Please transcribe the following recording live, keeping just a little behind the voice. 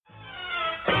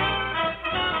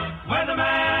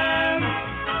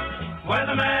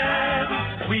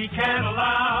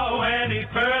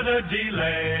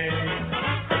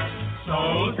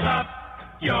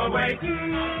You're waiting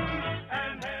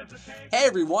and hesitating. Hey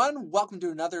everyone, welcome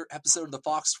to another episode of the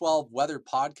Fox 12 Weather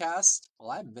Podcast. Well,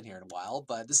 I haven't been here in a while,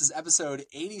 but this is episode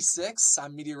 86.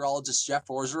 I'm meteorologist Jeff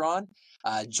Forgeron,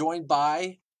 joined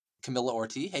by Camilla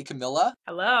Ortiz. Hey Camilla.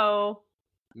 Hello.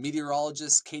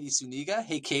 Meteorologist Katie Suniga.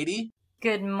 Hey Katie.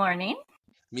 Good morning.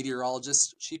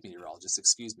 Chief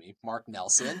meteorologist, Mark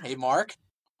Nelson. Hey Mark.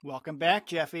 Welcome back,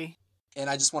 Jeffy. And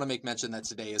I just want to make mention that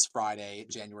today is Friday,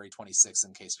 January 26th,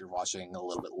 in case you're watching a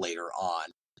little bit later on.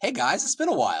 Hey guys, it's been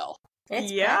a while.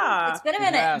 It's been a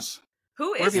minute. Yes.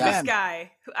 Who Where is have you this been?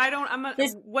 guy?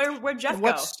 Where'd Jeff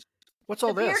go? What's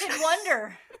all The this? bearded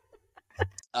wonder.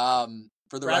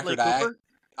 For the Bradley record, Cooper?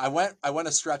 I went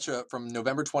a stretch from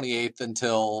November 28th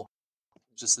until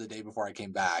just the day before I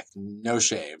came back. No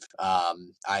shave.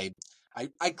 I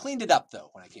cleaned it up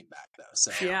though when I came back though.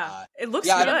 So Yeah, it looks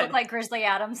yeah, You good. look like Grizzly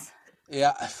Adams.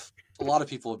 yeah, a lot of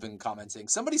people have been commenting.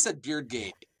 Somebody said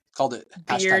Beardgate, called it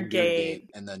Beardgate. #Beardgate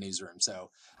in the newsroom. So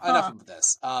enough of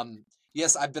this.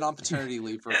 Yes, I've been on paternity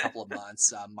leave for a couple of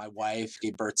months. My wife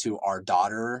gave birth to our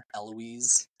daughter, Ellie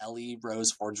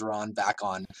Rose Forgeron, back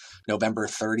on November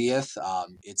 30th.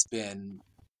 It's been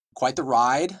quite the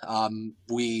ride.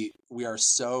 We are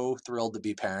so thrilled to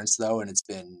be parents, though, and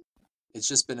it's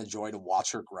just been a joy to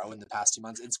watch her grow in the past 2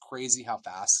 months. It's crazy how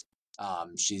fast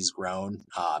she's grown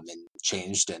and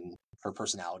changed, and her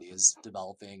personality is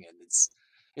developing, and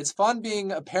it's fun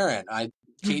being a parent.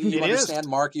 Katie, you It understand.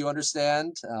 Mark, you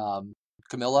understand.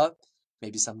 Camilla,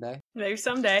 maybe someday. Maybe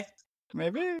someday.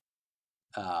 Maybe.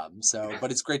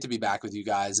 But it's great to be back with you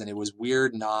guys, and it was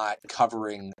weird not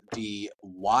covering the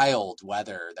wild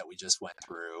weather that we just went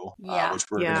through, Yeah. which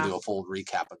we're going to do a full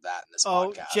recap of that in this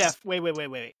Oh, podcast. Jeff,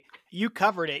 wait. You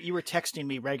covered it. You were texting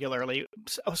me regularly.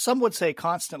 Some would say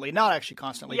constantly. Not actually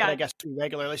constantly, Yeah. but I guess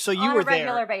regularly. So you on were a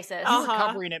regular there. basis. You were Uh-huh.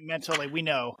 covering it mentally. We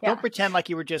know. Yeah. Don't pretend like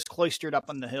you were just cloistered up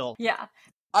on the hill. Yeah.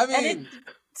 I And mean, then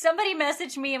somebody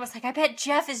messaged me and was like, I bet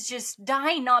Jeff is just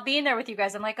dying not being there with you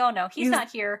guys. I'm like, oh no, he's not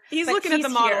here. He's but looking at the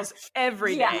here. models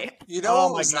every Yeah. day. you know Oh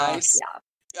what my was gosh. nice?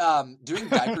 Doing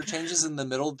diaper changes in the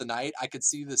middle of the night, I could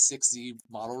see the 6Z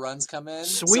model runs come in.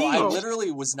 So I Sweet.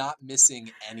 literally was not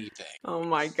missing anything. Oh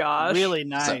my gosh. Really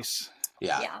nice.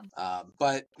 Yeah. Yeah.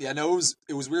 But yeah, no,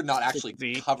 it was weird not actually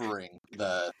 6Z. covering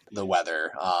the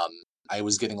weather. I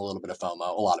was getting a lot of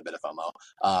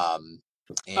FOMO.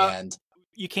 And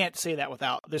You can't say that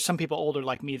without. There's some people older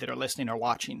like me that are listening or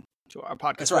watching to our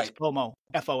podcast. That's right. What's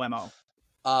FOMO.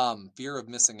 FOMO. fear of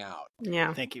missing out.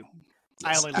 Yeah. Thank you.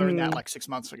 Yes. I only learned that like 6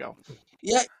 months ago.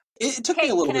 Yeah, it took me Hey,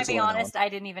 a little can I bit to be learn honest? I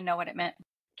didn't even know what it meant.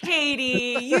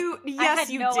 Katie, I had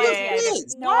you no did. idea.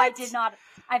 Kids. No, I did not.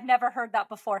 I've never heard that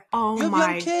before. Oh You have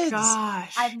my young kids.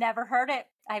 gosh. I've never heard it.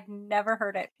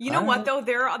 You know what though?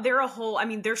 They're a whole. I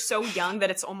mean, they're so young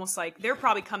that it's almost like they're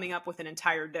probably coming up with an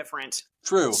entire different,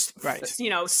 True. Right.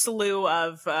 slew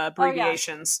of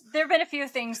abbreviations. There have been a few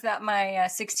things that my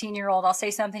 16-year-old, I'll say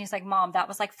something, he's like, Mom, that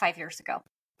was like 5 years ago.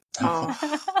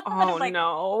 Oh Like,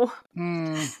 no.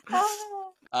 Hmm.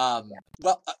 oh.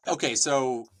 Well, okay,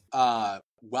 so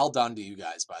well done to you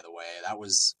guys, by the way. That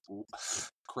was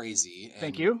crazy. And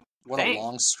Thank you. What Thanks. a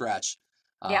long stretch.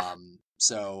 Yeah.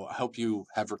 So I hope you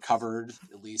have recovered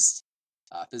at least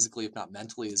physically, if not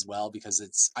mentally as well,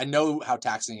 because I know how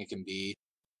taxing it can be,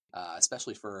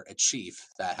 especially for a chief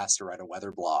that has to write a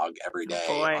weather blog every day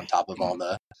boy. on top of all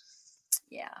the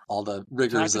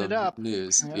rigors Typing it of up.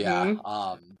 news. Mhm.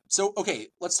 Yeah. So, okay,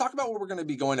 let's talk about what we're going to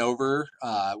be going over.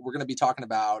 We're going to be talking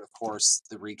about, of course,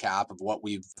 the recap of what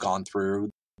we've gone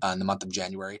through in the month of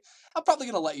January. I'm probably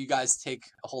going to let you guys take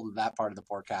a hold of that part of the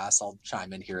forecast. I'll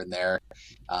chime in here and there.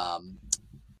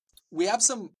 We have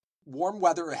some warm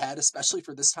weather ahead, especially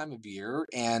for this time of year,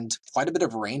 and quite a bit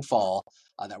of rainfall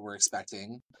that we're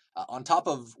expecting. On top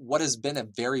of what has been a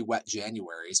very wet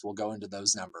January, so we'll go into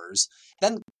those numbers.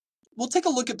 Then we'll take a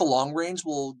look at the long range.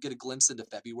 We'll get a glimpse into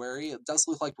February. It does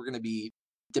look like we're going to be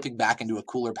dipping back into a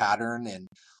cooler pattern, and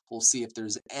we'll see if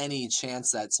there's any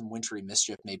chance that some wintry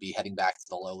mischief may be heading back to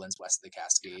the lowlands west of the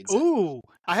Cascades. Ooh,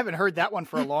 I haven't heard that one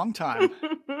for a long time.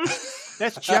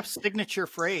 That's Jeff's signature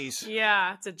phrase.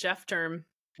 Yeah, it's a Jeff term.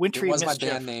 Wintry It was mischief.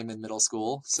 my band name in middle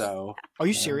school, so Are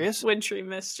you serious? Wintry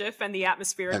mischief and the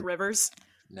atmospheric rivers.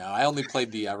 no, I only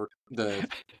played the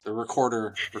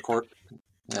recorder.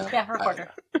 No, Yeah,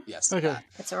 recorder. Yes. Okay.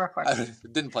 It's a recorder. I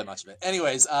didn't play much of it.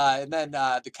 Anyways, and then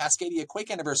the Cascadia Quake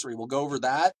anniversary. We'll go over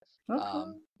that.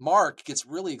 Mark gets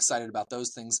really excited about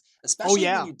those things, especially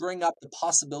when you bring up the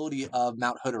possibility of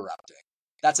Mount Hood erupting.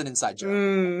 That's an inside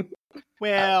joke.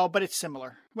 Well, but it's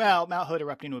similar. Well, Mount Hood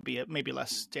erupting would be maybe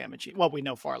less damaging. Well, we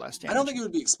know far less damaging. I don't think it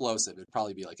would be explosive. It'd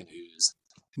probably be like an ooze.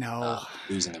 No.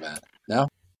 Oozing event. No?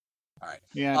 All right.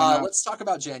 Yeah. I don't know. Let's talk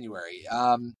about January.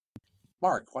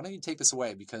 Mark, why don't you take this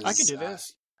away? Because I could do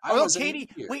this. I Oh, wasn't Katie.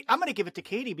 here. Wait, I'm going to give it to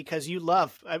Katie because you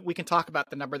love. We can talk about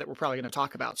the number that we're probably going to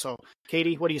talk about. So,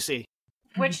 Katie, what do you see?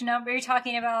 Which number are you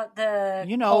talking about? The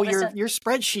You know, coldest your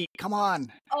spreadsheet. Come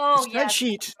on. Oh, The yes.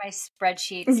 spreadsheet. My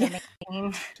spreadsheet's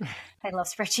amazing. I love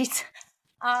spreadsheets.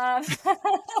 Well,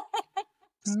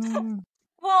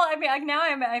 I mean, now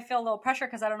I feel a little pressure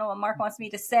because I don't know what Mark wants me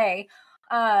to say.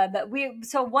 But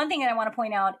so one thing that I want to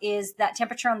point out is that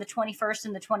temperature on the 21st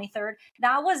and the 23rd,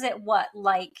 that was at what,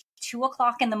 like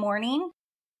 2:00 in the morning?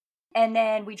 And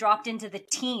then we dropped into the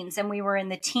teens, and we were in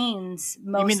the teens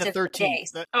most You mean the of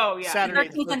 13th? the days. Oh, yeah. Saturday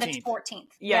the 13th and the 13th. 14th.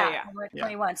 Yeah. We're at Yeah.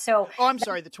 21. So Oh, I'm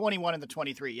sorry. The 21 and the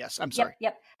 23. Yes, I'm sorry.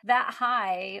 Yep. That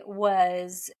high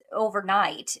was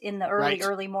overnight in the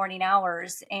early morning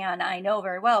hours. And I know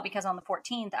very well because on the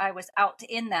 14th, I was out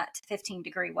in that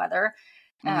 15-degree weather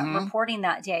reporting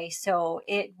that day. So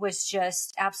it was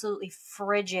just absolutely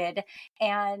frigid.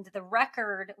 And the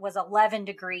record was 11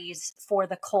 degrees for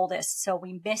the coldest. So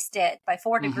we missed it by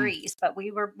 4 degrees, but we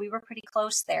were pretty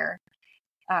close there.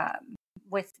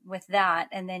 With that.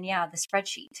 And then, the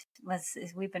spreadsheet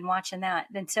we've been watching that.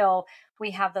 And so we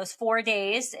have those 4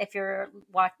 days. If you're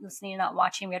listening, not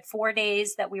watching, we had 4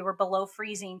 days that we were below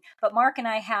freezing, but Mark and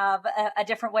I have a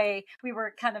different way. We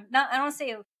were kind of I don't want to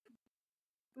say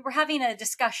we were having a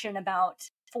discussion about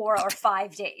 4 or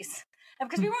 5 days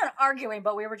because we weren't arguing,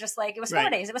 but we were just like, it was 4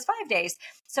 days. It was 5 days.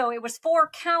 So it was 4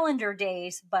 calendar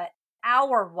days, but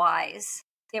hour wise,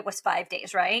 it was 5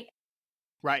 days, right?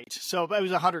 Right. So it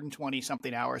was 120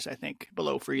 something hours, I think,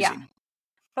 below freezing. Yeah.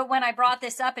 But when I brought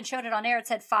this up and showed it on air, it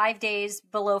said 5 days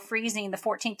below freezing, the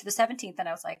 14th to the 17th. And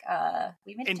I was like,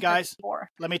 we made it And to guys, 34.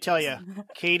 let me tell you,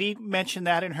 Katie mentioned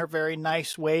that in her very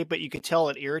nice way, but you could tell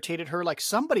it irritated her. Like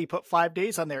somebody put 5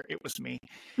 days on there. It was me.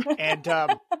 And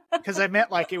because I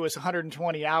meant like it was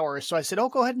 120 hours. So I said, oh,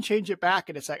 go ahead and change it back.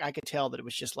 And it's like, I could tell that it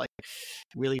was just like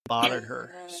really bothered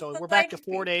her. So we're back to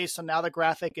 4 days. So now the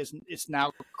graphic is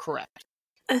now correct.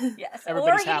 Yes.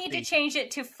 Everybody's or you happy. need to change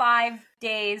it to 5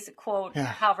 days, quote,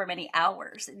 however many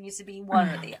hours. It needs to be one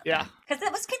or the other. Yeah. Because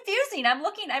it was confusing.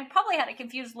 I probably had a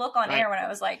confused look on air when I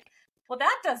was like, well,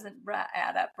 that doesn't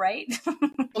add up, right?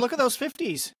 Well, look at those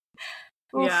 50s.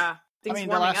 Yeah. I mean,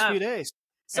 the last few days.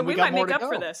 So And we got might more make to up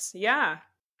for go. this. Yeah.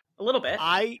 A little bit.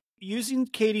 Using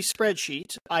Katie's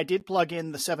spreadsheet, I did plug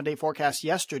in the 7-day forecast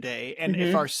yesterday. And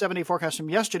if our 7-day forecast from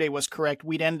yesterday was correct,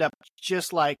 we'd end up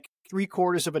just like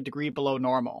 3/4 of a degree below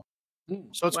normal.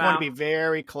 So it's going to be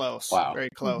very close. Wow. Very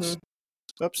close.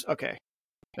 Oops. Okay.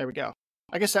 There we go.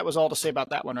 I guess that was all to say about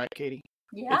that one, right, Katie?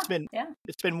 Yeah.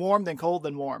 It's been warm, then cold,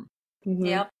 then warm.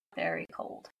 Yep. Very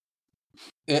cold.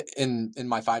 In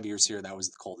my 5 years here, that was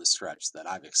the coldest stretch that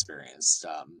I've experienced.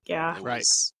 Yeah. It Right.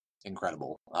 was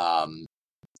incredible.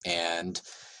 And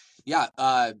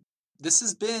this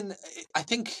has been, I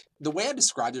think the way I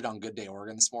described it on Good Day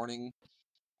Oregon this morning,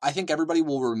 I think everybody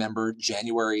will remember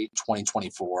January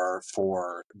 2024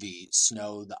 for the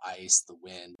snow, the ice, the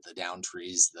wind, the down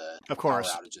trees, the power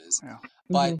outages. Yeah.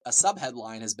 But a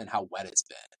sub-headline has been how wet it's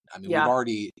been. I mean, Yeah. we've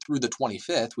already, through the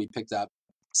 25th, we picked up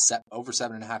over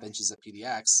 7.5 inches at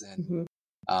PDX. And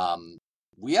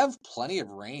we have plenty of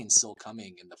rain still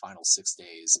coming in the final 6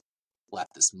 days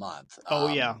left this month.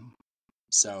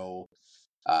 So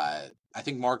I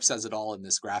think Mark says it all in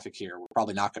this graphic here. We're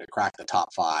probably not going to crack the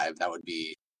top 5. That'd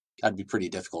be pretty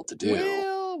difficult to do.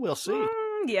 Well, we'll see.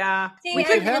 Yeah. See, We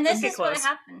could and this get is what close.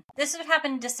 happened. This is what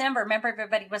happened in December. Remember,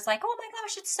 everybody was like, oh my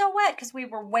gosh, it's so wet because we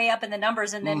were way up in the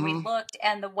numbers. And then we looked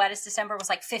and the wettest December was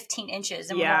like 15 inches.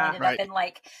 And we only ended up in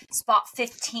like spot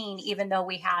 15, even though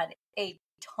we had a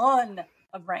ton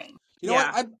of rain. You know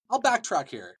what? I'll backtrack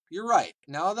here. You're right.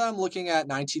 Now that I'm looking at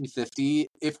 1950,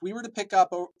 if we were to pick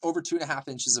up over 2.5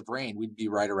 inches of rain, we'd be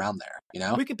right around there. You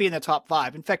know, we could be in the top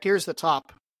 5. In fact, here's the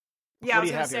top. Yeah, I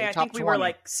was going to say, I Top think we 20. were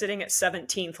like sitting at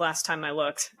 17th last time I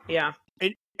looked. Yeah.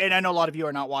 And I know a lot of you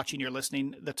are not watching, you're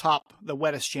listening. The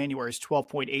wettest January is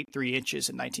 12.83 inches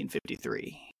in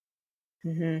 1953.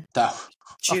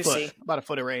 Juicy. About a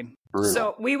foot of rain. Brutal.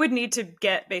 So we would need to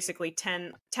get basically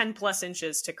 10 plus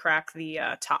inches to crack the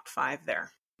top 5 there.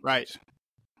 Right.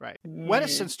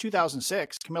 Wettest since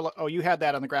 2006. Camilla, you had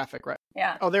that on the graphic, right?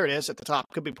 Yeah. Oh, there it is at the top.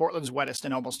 Could be Portland's wettest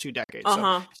in almost 2 decades.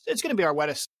 So it's going to be our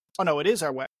wettest. Oh, no, it is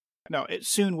our wet. No, it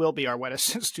soon will be our wettest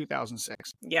since 2006.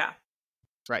 Yeah.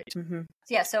 Right.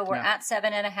 So we're at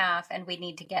 7.5, and we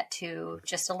need to get to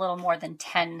just a little more than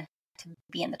 10 to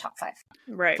be in the top 5.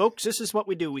 Right. Folks, this is what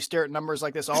we do. We stare at numbers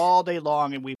like this all day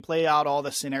long, and we play out all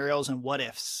the scenarios and what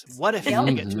ifs. What if we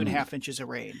get 2.5 inches of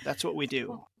rain? That's what we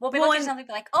do. We'll be looking at something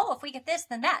like, oh, if we get this,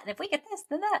 then that. If we get this,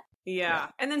 then that. Yeah.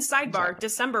 And then sidebar, Exactly.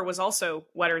 December was also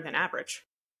wetter than average.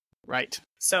 Right.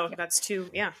 So that's two,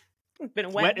 It's been a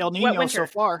Wet El Nino winter. so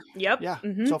far. Yep. Yeah.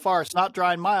 Mhm. So far, it's not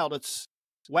dry and mild. It's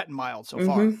wet and mild so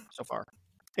far.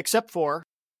 Except for,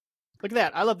 look at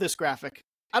that. I love this graphic.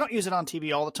 I don't use it on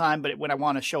TV all the time, but when I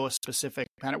want to show a specific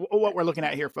kind of, what we're looking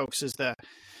at here, folks, is the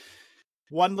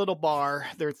one little bar.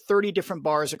 There are 30 different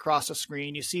bars across the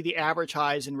screen. You see the average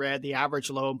highs in red, the average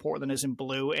low in Portland is in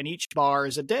blue, and each bar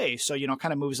is a day. So,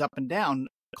 kind of moves up and down.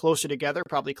 Closer together,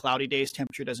 probably cloudy days,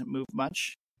 temperature doesn't move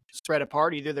much. Spread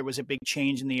apart, either there was a big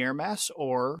change in the air mass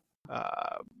or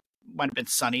might have been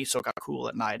sunny, so it got cool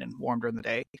at night and warm during the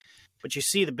day. But you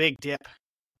see the big dip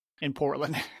in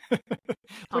Portland.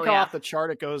 Look how off the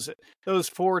chart it goes. Those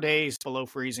 4 days below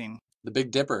freezing. The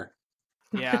Big Dipper.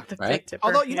 Yeah. The Right? Big Dipper.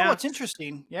 Although, you know what's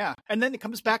interesting? Yeah. And then it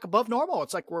comes back above normal.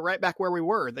 It's like we're right back where we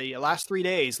were. The last 3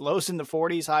 days, lows in the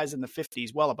 40s, highs in the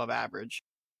 50s, well above average.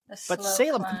 But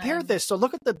Salem, compare this. So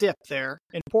look at the dip there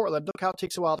in Portland. Look how it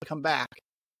takes a while to come back.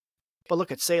 But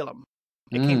look at Salem.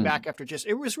 It came back after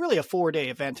it was really a 4-day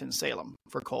event in Salem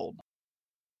for cold.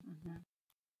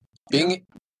 Being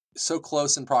so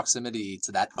close in proximity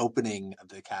to that opening of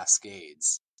the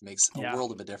Cascades makes a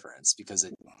world of a difference because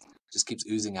it just keeps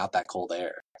oozing out that cold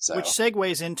air. So, which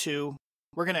segues into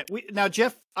now,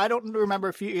 Jeff, I don't remember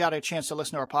if you got a chance to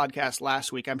listen to our podcast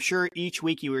last week. I'm sure each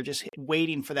week you were just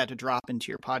waiting for that to drop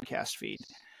into your podcast feed.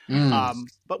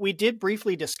 But we did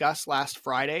briefly discuss last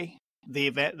Friday the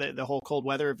event, the whole cold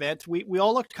weather event. We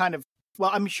all looked kind of,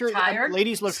 well, I'm sure tired.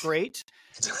 Ladies looked great,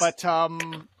 but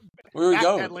where we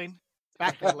going?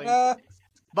 Backpedaling.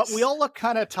 But we all look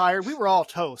kind of tired. We were all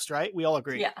toast, right? We all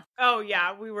agree. Yeah. Oh,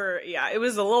 yeah. We were, it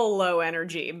was a little low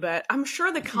energy, but I'm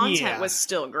sure the content was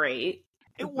still great.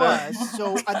 It was.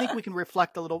 So I think we can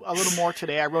reflect a little more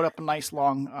today. I wrote up a nice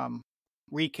long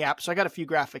recap. So I got a few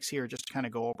graphics here just to kind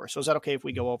of go over. So is that okay if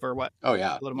we go over what? Oh,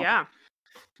 yeah. A little more? Yeah.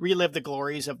 Relive the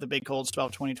glories of the big cold spell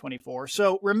of 2024.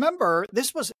 So remember,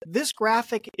 this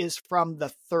graphic is from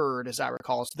the 3rd, as I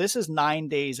recall. So this is 9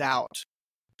 days out.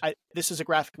 This is a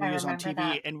graphic we use on TV.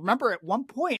 That. And remember, at one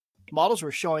point, models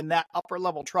were showing that upper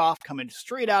level trough coming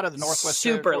straight out of the Northwest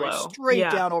Super Territory, low. straight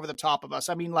down over the top of us.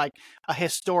 I mean, like a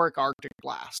historic Arctic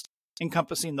blast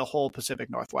encompassing the whole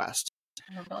Pacific Northwest.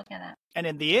 Look at that. And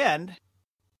in the end,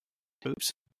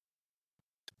 oops.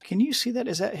 Can you see that?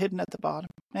 Is that hidden at the bottom?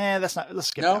 That's not. Let's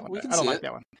skip that one. We can I don't see like it.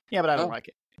 that one. Yeah, but I don't like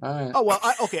it. All right. Oh, well,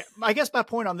 okay. I guess my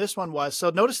point on this one was,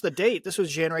 so notice the date. This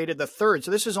was generated the 3rd.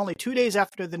 So this is only 2 days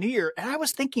after the New Year. And I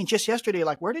was thinking just yesterday,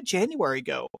 like, where did January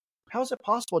go? How is it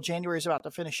possible January is about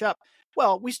to finish up?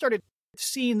 Well, we started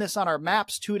seeing this on our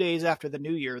maps 2 days after the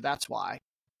New Year. That's why.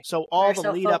 So all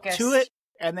the lead up to it,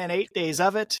 and then 8 days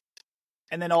of it.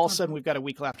 And then all of a sudden we've got a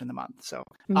week left in the month. So,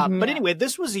 but anyway,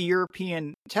 this was a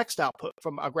European text output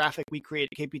from a graphic we created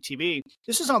at KPTV.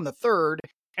 This is on the 3rd.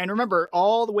 And remember,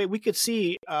 all the way we could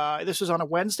see, this was on a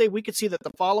Wednesday, we could see that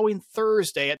the following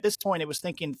Thursday, at this point, it was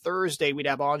thinking Thursday we'd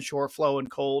have onshore flow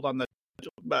and cold on the,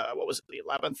 the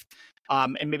 11th.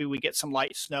 And maybe we get some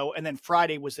light snow. And then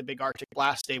Friday was the big Arctic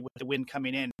blast day with the wind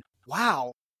coming in.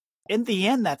 Wow. In the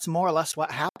end, that's more or less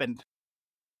what happened.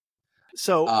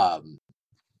 So I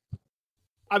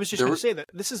was just going to say that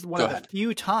this is one of the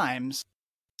few times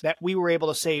that we were able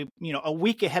to say, a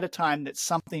week ahead of time that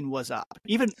something was up.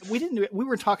 Even we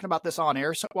were talking about this on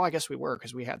air. So, well, I guess we were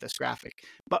because we had this graphic,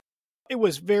 but it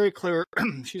was very clear,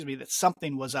 that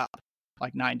something was up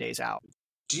like 9 days out.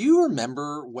 Do you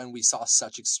remember when we saw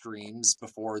such extremes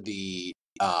before the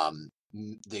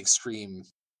extreme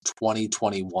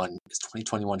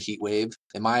 2021 heat wave?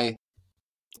 Am I?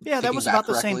 Yeah, that was about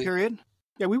the same period.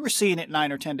 Yeah, we were seeing it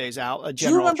 9 or 10 days out, a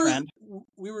general trend.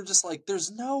 We were just like,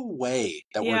 there's no way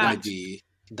that we're going to be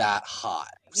that hot.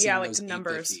 Yeah, like the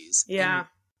numbers. Yeah. And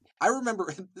I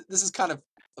remember, this is kind of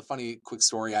a funny, quick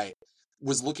story. I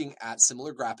was looking at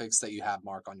similar graphics that you have,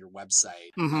 Mark, on your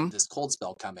website, of this cold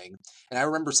spell coming. And I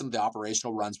remember some of the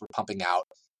operational runs were pumping out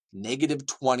negative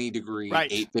 20 degree,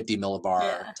 850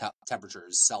 millibar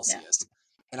temperatures Celsius.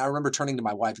 And I remember turning to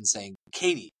my wife and saying,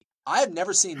 Katie, I have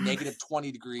never seen negative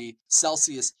 20 degree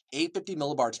Celsius, 850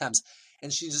 millibar temps.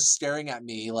 And she's just staring at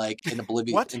me like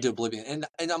into oblivion.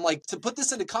 And I'm like, to put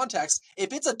this into context,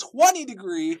 if it's a 20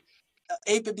 degree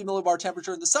 850 millibar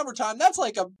temperature in the summertime, that's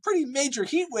like a pretty major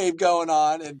heat wave going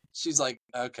on. And she's like,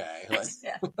 okay.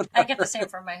 I get the same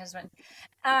from my husband.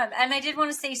 And I did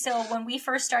want to say, so when we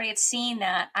first started seeing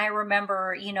that, I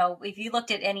remember, if you looked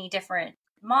at any different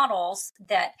models,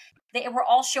 that they were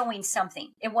all showing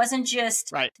something. It wasn't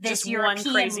just this just European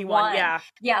one crazy one.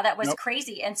 Yeah, that was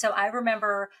crazy. And so I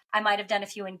remember I might have done a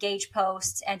few engage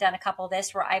posts and done a couple of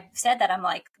this where I said that I'm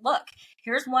like, look,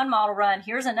 here's one model run,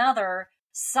 here's another,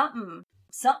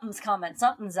 something's coming,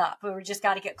 something's up. We just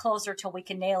got to get closer till we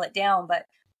can nail it down. But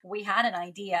we had an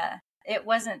idea. It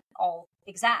wasn't all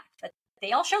exact, but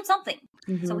they all showed something.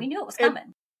 So we knew it was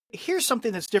coming. Here's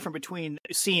something that's different between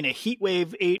seeing a heat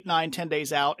wave 8, 9, 10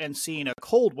 days out and seeing a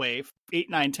cold wave 8,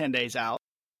 9, 10 days out.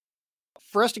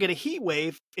 For us to get a heat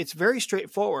wave, it's very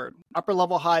straightforward. Upper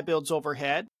level high builds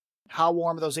overhead. How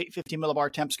warm are those 850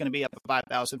 millibar temps going to be up at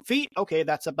 5,000 feet? Okay,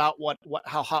 that's about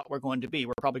how hot we're going to be.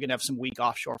 We're probably going to have some weak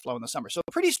offshore flow in the summer. So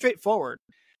pretty straightforward.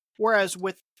 Whereas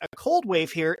with a cold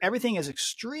wave here, everything is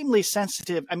extremely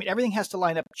sensitive. I mean, everything has to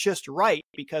line up just right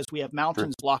because we have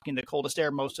mountains blocking the coldest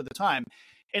air most of the time.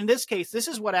 In this case, this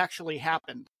is what actually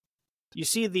happened. You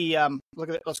see the, look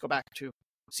at it, let's go back to,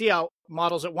 see how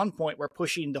models at one point were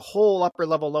pushing the whole upper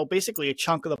level low, basically a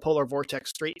chunk of the polar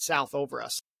vortex straight south over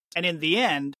us. And in the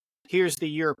end, here's the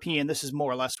European, this is more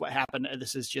or less what happened.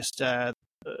 This is just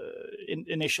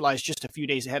initialized just a few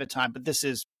days ahead of time, but this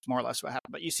is more or less what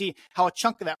happened. But you see how a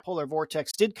chunk of that polar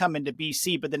vortex did come into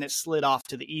BC, but then it slid off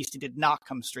to the east. It did not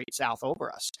come straight south over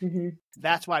us.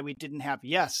 That's why we didn't have,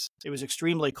 yes, it was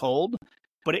extremely cold,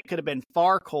 but it could have been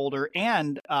far colder,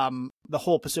 and the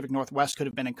whole Pacific Northwest could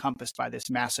have been encompassed by this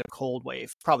massive cold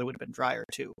wave. Probably would have been drier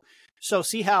too. So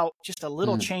see how just a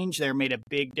little change there made a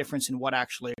big difference in what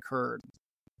actually occurred.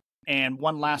 And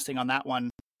one last thing on that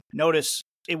one, notice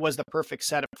it was the perfect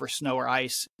setup for snow or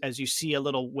ice as you see a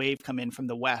little wave come in from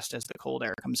the west as the cold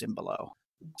air comes in below.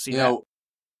 See that?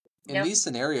 In these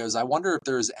scenarios, I wonder if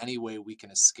there's any way we can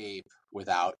escape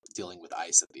without dealing with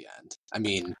ice at the end. I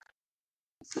mean...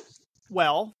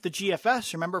 Well, the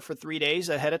GFS, remember, for 3 days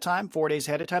ahead of time, 4 days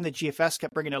ahead of time, the GFS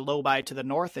kept bringing a low by to the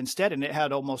north instead, and it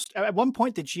had almost, at one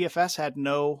point, the GFS had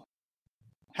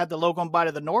the low going by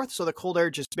to the north, so the cold air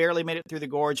just barely made it through the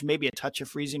gorge, maybe a touch of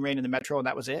freezing rain in the metro, and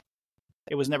that was it.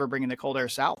 It was never bringing the cold air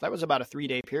south. That was about a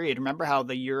 3-day period. Remember how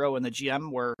the Euro and the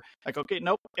GM were like, okay,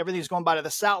 nope, everything's going by to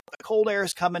the south, the cold air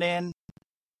is coming in,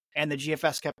 and the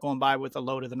GFS kept going by with the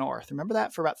low to the north. Remember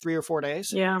that for about 3 or 4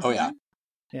 days? Yeah. Oh, yeah.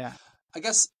 Yeah. I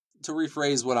guess to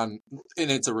rephrase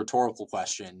and it's a rhetorical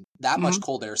question, that much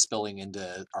cold air spilling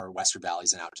into our western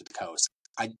valleys and out to the coast.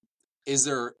 I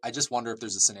just wonder if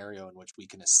there's a scenario in which we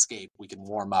can escape, we can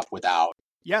warm up without.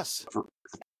 Yes.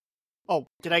 Oh,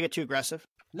 did I get too aggressive?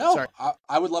 No, sorry.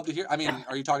 I would love to hear. I mean,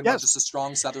 are you talking about just a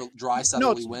strong dry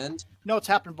southerly wind? No, it's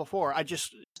happened before. I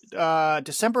just,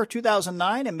 December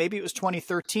 2009, and maybe it was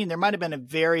 2013, there might have been a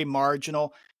very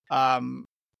marginal,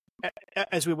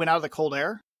 as we went out of the cold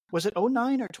air. Was it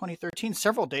 2009 or 2013?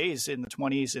 Several days in the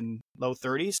 20s and low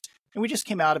 30s. And we just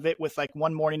came out of it with like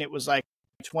one morning, it was like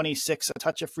 26, a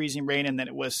touch of freezing rain, and then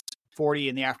it was 40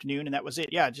 in the afternoon. And that was it.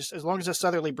 Yeah, just as long as a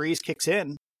southerly breeze kicks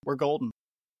in, we're golden.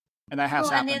 And that has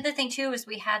happened. And the other thing too is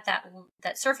we had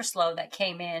that surface low that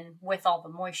came in with all the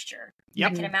moisture.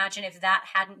 Yep. I can imagine if that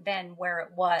hadn't been where it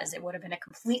would have been a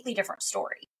completely different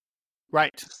story.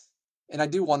 Right. And I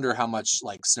do wonder how much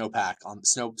like snowpack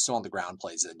snow on the ground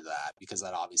plays into that, because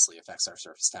that obviously affects our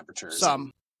surface temperatures.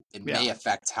 It may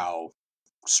affect how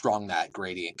strong that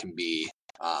gradient can be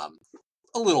a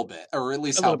little bit, or at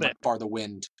least how far the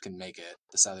wind can make it,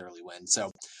 the southerly wind.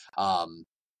 So,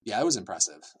 yeah, it was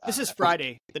impressive. This is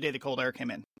Friday, the day the cold air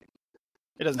came in.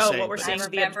 It doesn't say. What we're seeing,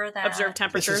 the observed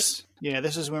temperatures.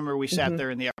 This is when we sat there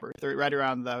in the upper, right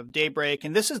around the daybreak.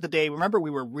 And this is the day, remember,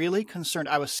 we were really concerned.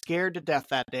 I was scared to death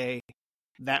that day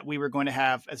that we were going to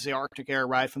have, as the Arctic air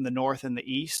arrived from the north and the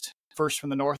east, first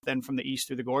from the north, then from the east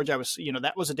through the gorge. That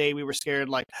was a day we were scared,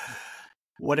 like,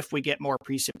 what if we get more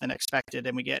precip than expected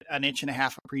and we get 1.5 inches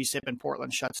of precip and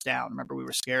Portland shuts down? Remember, we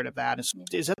were scared of that.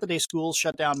 Is that the day schools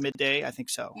shut down midday? I think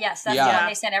so. Yes, that's when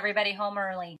they sent everybody home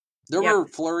early. There were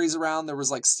flurries around. There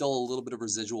was like still a little bit of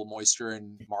residual moisture.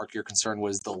 And Mark, your concern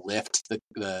was the lift,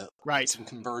 the some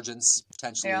convergence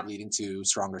potentially leading to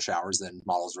stronger showers than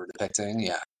models were depicting.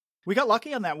 Yeah. We got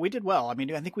lucky on that. We did well. I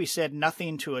mean, I think we said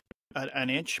nothing to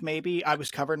an inch, maybe. I was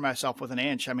covering myself with an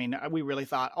inch. I mean, we really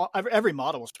thought every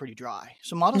model was pretty dry.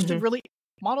 So models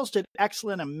did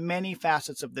excellent in many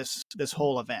facets of this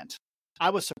whole event.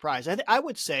 I was surprised. I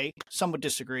would say, some would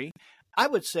disagree, I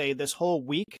would say this whole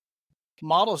week,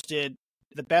 models did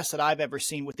the best that I've ever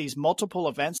seen. With these multiple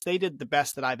events, they did the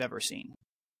best that I've ever seen.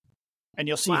 And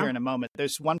you'll see here in a moment,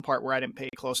 there's one part where I didn't pay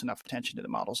close enough attention to the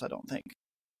models, I don't think.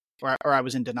 Or I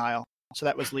was in denial. So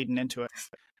that was leading into it.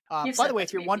 By the way,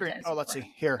 if you're wondering, let's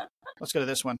see. Here, let's go to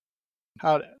this one.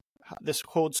 How this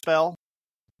cold spell.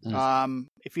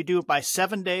 If you do it by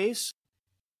 7 days,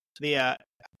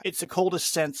 it's the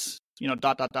coldest since, If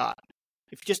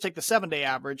you just take the 7-day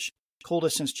average,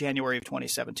 coldest since January of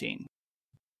 2017.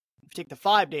 If you take the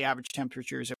 5-day average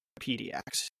temperatures of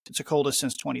PDX, it's the coldest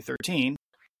since 2013.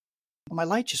 Well, my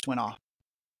light just went off.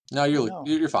 No,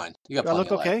 you're fine. You got Do I plenty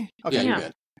look of light. okay? Okay. Yeah, you're Yeah.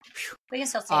 good. We can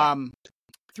still see it.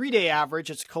 3-day average,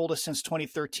 it's the coldest since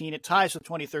 2013. It ties with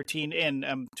 2013,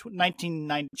 and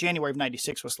January of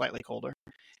 96 was slightly colder.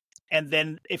 And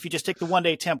then if you just take the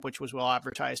 1-day temp, which was well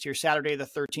advertised here, Saturday the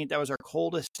 13th, that was our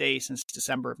coldest day since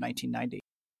December of 1990.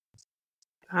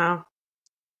 Wow.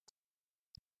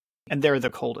 And they're the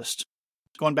coldest.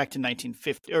 Going back to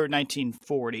 1950 or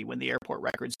 1940 when the airport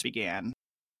records began.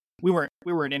 We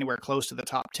weren't anywhere close to the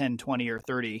top 10, 20, or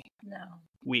 30 No.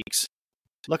 weeks.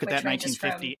 Look at Which that ranges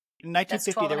 1950. from- In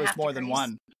 1950, there was 12.5 more than degrees.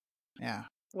 one. Yeah.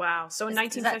 Wow. So in Is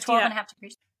 1950, that 12 and a half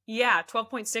degrees? yeah,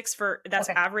 12.6 for that's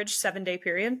Okay. average 7-day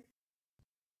period.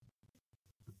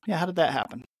 Yeah, how did that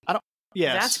happen?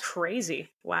 Yes. That's crazy.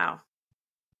 Wow.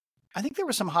 I think there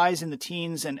were some highs in the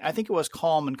teens, and I think it was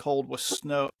calm and cold with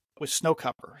snow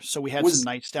cover. So we had some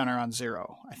nights down around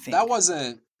 0, I think. That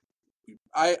wasn't.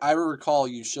 I recall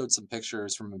you showed some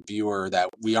pictures from a viewer that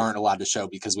we aren't allowed to show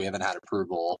because we haven't had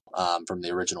approval from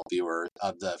the original viewer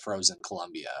of the frozen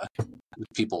Columbia.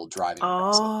 People driving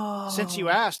across it. Oh. Since you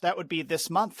asked, that would be this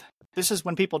month. This is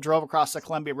when people drove across the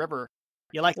Columbia River.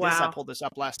 You like this? I Wow. pulled this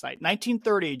up last night.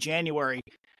 1930, January.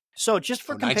 So just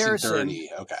for Oh, comparison,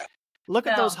 1930. Okay. look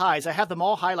at No. those highs. I have them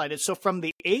all highlighted. So from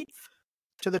the 8th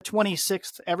to the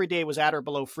 26th, every day was at or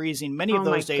below freezing. Many of Oh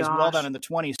my those days well gosh. down in the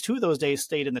 20s. 2 of those days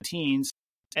stayed in the teens.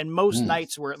 And most Mm.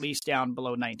 nights were at least down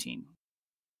below 19.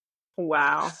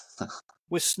 Wow.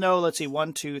 With snow, let's see,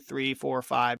 1, 2, 3, 4,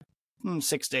 5,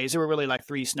 6 days. There were really like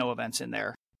 3 snow events in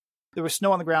there. There was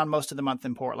snow on the ground most of the month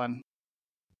in Portland.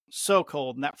 So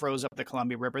cold, and that froze up the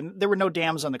Columbia River. And there were no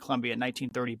dams on the Columbia in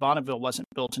 1930. Bonneville wasn't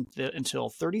built until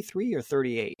 33 or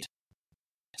 38.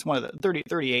 It's one of the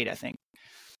 38, I think.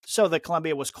 So the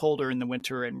Columbia was colder in the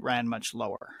winter and ran much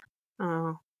lower.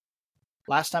 Oh.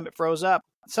 Last time it froze up,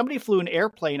 somebody flew an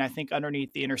airplane, I think,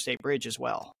 underneath the interstate bridge as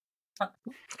well.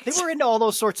 They were into all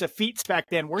those sorts of feats back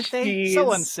then, weren't they? So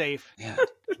Jeez. unsafe. Yeah.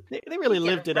 They really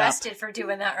lived it up. Arrested for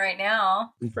doing that right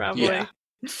now. Probably. Yeah.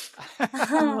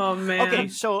 Oh man. Okay,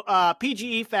 so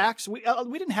PGE facts. We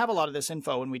didn't have a lot of this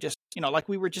info, and we just, like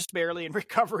we were just barely in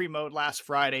recovery mode last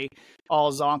Friday,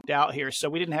 all zonked out here.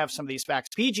 So we didn't have some of these facts.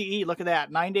 PGE, look at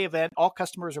that, 9-day event. All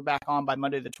customers are back on by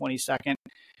Monday the 22nd.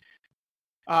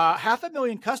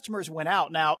 500,000 customers went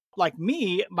out. Now, like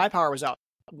me, my power was out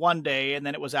one day, and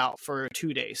then it was out for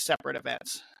 2 days, separate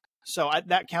events. So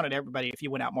that counted everybody if you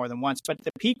went out more than once. But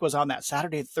the peak was on that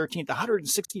Saturday the 13th,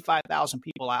 165,000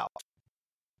 people out.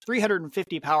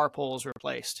 350 power poles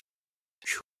replaced.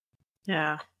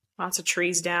 Yeah. Lots of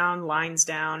trees down, lines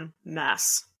down,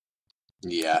 mess.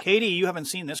 Yeah. Katie, you haven't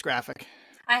seen this graphic.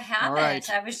 I haven't. All right.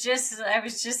 I was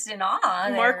just in awe.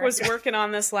 Mark there. was working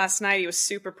on this last night. He was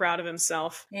super proud of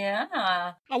himself. Yeah.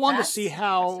 I wanted to That's see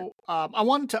how, I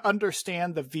wanted to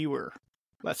understand the viewer,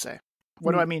 let's say.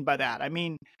 What do I mean by that? I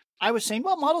mean, I was saying,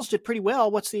 well, models did pretty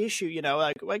well. What's the issue?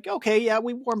 Like, okay, yeah,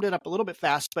 we warmed it up a little bit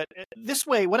fast. But this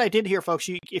way, what I did here, folks,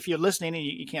 if you're listening and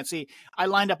you can't see, I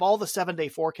lined up all the 7-day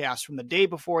forecasts from the day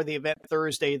before the event,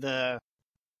 Thursday the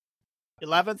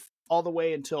 11th, all the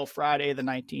way until Friday the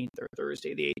 19th or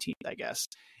Thursday the 18th, I guess.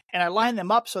 And I lined them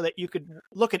up so that you could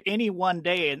look at any one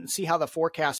day and see how the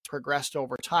forecast progressed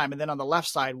over time. And then on the left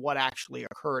side, what actually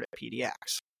occurred at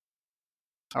PDX.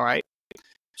 All right.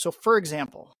 So, for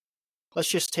example, let's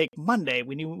just take Monday.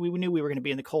 We knew we were going to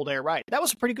be in the cold air, right? That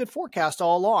was a pretty good forecast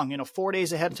all along. 4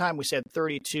 days ahead of time, we said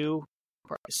 32,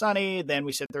 partly sunny. Then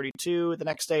we said 32. The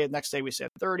next day we said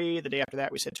 30. The day after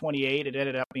that, we said 28. It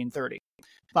ended up being 30.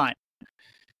 Fine.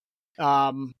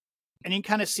 And you can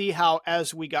kind of see how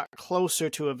as we got closer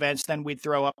to events, then we'd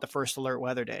throw up the first alert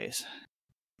weather days.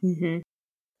 Mm-hmm.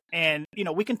 And,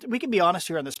 we can be honest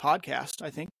here on this podcast, I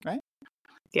think, right?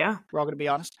 Yeah. We're all going to be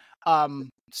honest.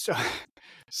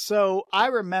 So I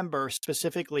remember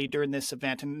specifically during this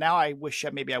event, and now I wish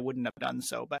maybe I wouldn't have done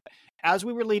so, but as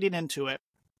we were leading into it,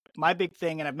 my big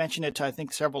thing, and I've mentioned it to, I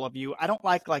think, several of you, I don't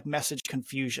like message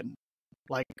confusion.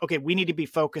 Like, okay, we need to be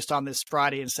focused on this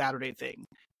Friday and Saturday thing.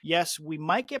 Yes, we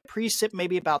might get precip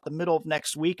maybe about the middle of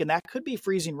next week, and that could be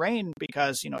freezing rain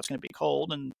because, it's going to be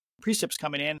cold and precip's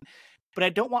coming in, but I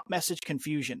don't want message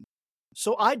confusion.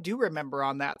 So I do remember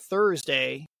on that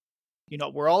Thursday,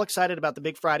 we're all excited about the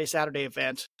big Friday, Saturday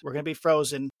event. We're going to be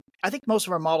frozen. I think most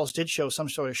of our models did show some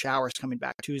sort of showers coming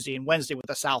back Tuesday and Wednesday with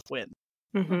a south wind.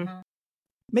 Mm-hmm.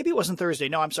 maybe it wasn't Thursday.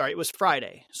 No, I'm sorry. It was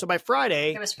Friday. So by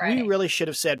Friday, It was Friday. we really should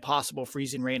have said possible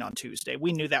freezing rain on Tuesday.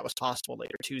 We knew that was possible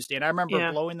later Tuesday. And I remember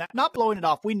not blowing it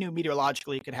off. We knew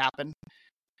meteorologically it could happen,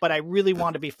 but I really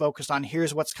wanted to be focused on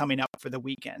here's what's coming up for the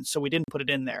weekend. So we didn't put it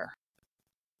in there.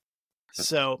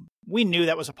 So we knew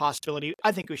that was a possibility.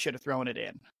 I think we should have thrown it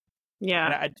in.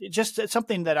 Yeah. It's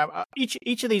something that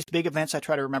each of these big events, I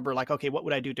try to remember, like, okay, what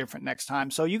would I do different next time?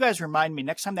 So you guys remind me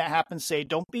next time that happens, say,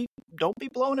 don't be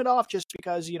blowing it off just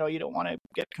because, you don't want to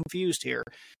get confused here.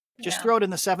 Just throw it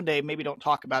in the 7-day. Maybe don't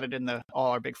talk about it in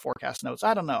all our big forecast notes.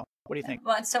 I don't know. What do you think?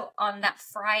 Well, and so on that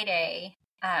Friday,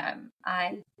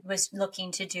 I was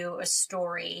looking to do a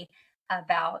story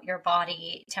about your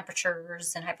body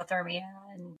temperatures and hypothermia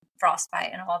and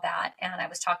frostbite and all that. And I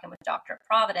was talking with Doctor at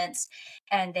Providence,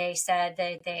 and they said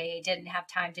that they didn't have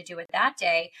time to do it that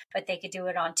day, but they could do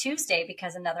it on Tuesday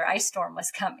because another ice storm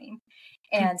was coming.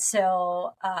 And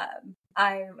so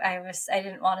I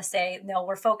didn't want to say, no,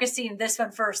 we're focusing this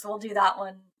one first. We'll do that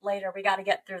one later. We got to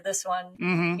get through this one,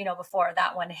 before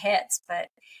that one hits. But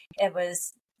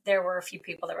there were a few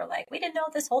people that were like, we didn't know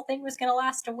this whole thing was going to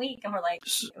last a week. And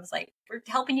we're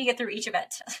helping you get through each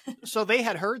event. So they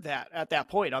had heard that at that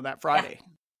point on that Friday.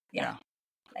 Yeah.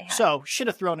 So should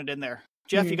have thrown it in there.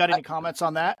 Jeff, you got any comments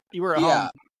on that? You were at home.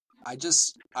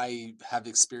 I have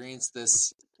experienced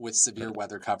this with severe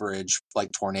weather coverage,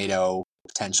 like tornado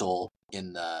potential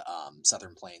in the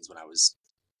Southern Plains when I was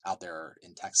out there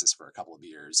in Texas for a couple of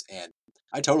years. And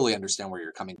I totally understand where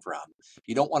you're coming from.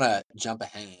 You don't want to jump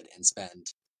ahead and spend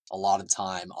a lot of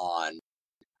time on,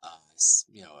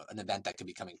 an event that could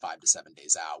be coming 5 to 7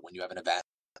 days out when you have an event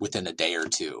within a day or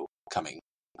two coming.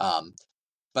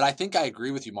 But I think I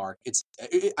agree with you, Mark.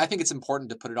 I think it's important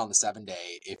to put it on the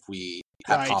 7-day if we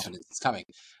have confidence it's coming.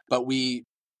 But we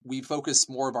focus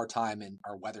more of our time in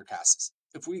our weathercasts.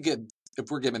 If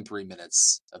we're given 3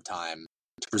 minutes of time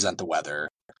to present the weather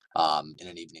in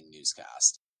an evening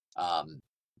newscast,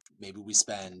 maybe we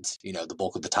spend the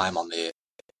bulk of the time on the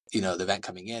event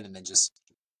coming in, and then just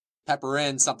pepper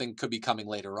in something could be coming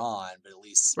later on, but at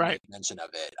least make mention of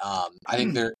it. I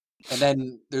think and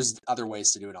then there's other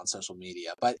ways to do it on social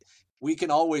media, but we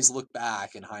can always look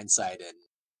back in hindsight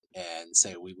and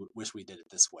say we wish we did it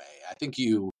this way. I think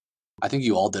you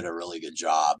all did a really good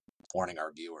job warning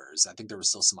our viewers. I think there was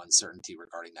still some uncertainty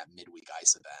regarding that midweek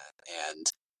ice event, and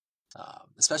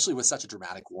especially with such a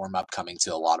dramatic warm up coming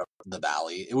to a lot of the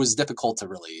valley, it was difficult to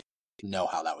really know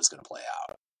how that was going to play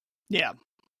out. Yeah.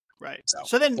 Right.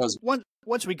 So then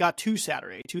once we got to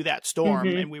Saturday, to that storm,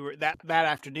 and we were that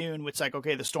afternoon, it's like,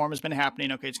 okay, the storm has been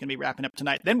happening. Okay, it's going to be wrapping up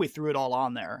tonight. Then we threw it all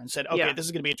on there and said, okay, this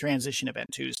is going to be a transition event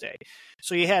Tuesday.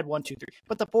 So you had 1, 2, 3.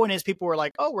 But the point is, people were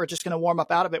like, oh, we're just going to warm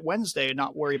up out of it Wednesday and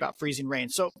not worry about freezing rain.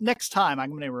 So next time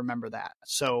I'm going to remember that.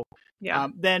 So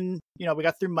then, we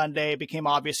got through Monday. It became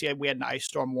obvious we had an ice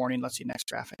storm warning. Let's see, next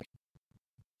graphic.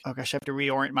 Oh gosh, I have to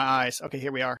reorient my eyes. Okay,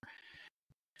 here we are.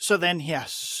 So then,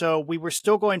 so we were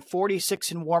still going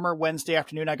 46 and warmer Wednesday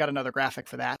afternoon. I got another graphic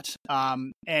for that.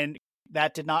 And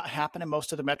that did not happen in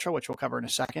most of the metro, which we'll cover in a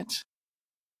second.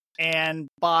 And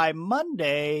by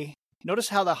Monday, notice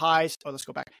how the highs, let's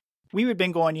go back. We had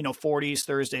been going, 40s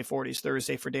Thursday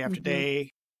for day after day.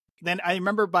 Then I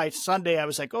remember by Sunday, I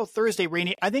was like, oh, Thursday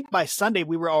rainy. I think by Sunday,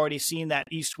 we were already seeing that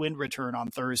east wind return on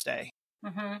Thursday.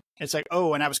 It's like,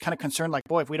 and I was kind of concerned, like,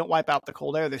 boy, if we don't wipe out the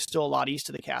cold air, there's still a lot east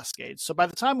of the Cascades. So by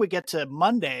the time we get to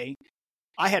Monday,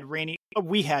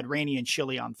 we had rainy and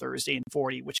chilly on Thursday and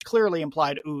 40, which clearly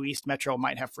implied, East Metro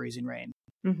might have freezing rain.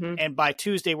 And by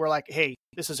Tuesday, we're like, hey,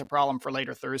 this is a problem for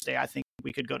later Thursday. I think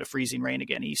we could go to freezing rain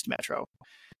again, East Metro.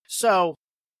 So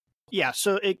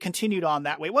so it continued on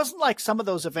that way. It wasn't like some of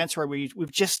those events where we've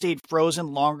just stayed frozen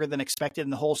longer than expected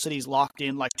and the whole city's locked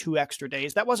in like 2 extra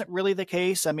days. That wasn't really the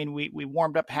case. I mean, we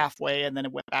warmed up halfway and then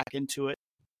it went back into it.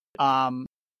 And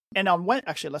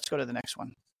actually, let's go to the next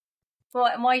one. Well,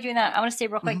 and while you're doing that, I want to say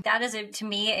real quick, that is, to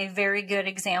me, a very good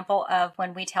example of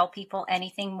when we tell people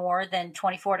anything more than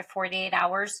 24 to 48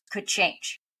 hours could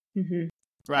change. Right.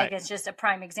 Like, it's just a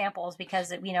prime example is because,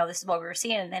 this is what we were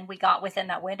seeing. And then we got within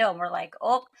that window and we're like,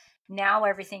 now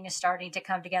everything is starting to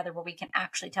come together where we can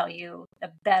actually tell you a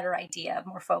better idea, a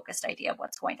more focused idea of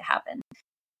what's going to happen.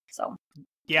 So,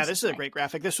 this is a great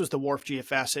graphic. This was the Wharf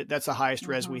GFS. That's the highest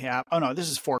res we have. Oh, no, this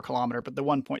is 4 kilometer, but the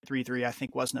 1.33, I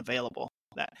think, wasn't available.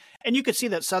 And you could see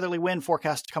that southerly wind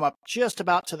forecast to come up just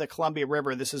about to the Columbia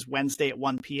River. This is Wednesday at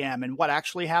 1 p.m. And what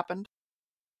actually happened?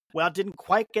 Well, it didn't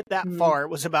quite get that far. It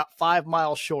was about 5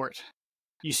 miles short.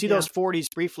 You see those 40s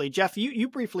briefly. Jeff, you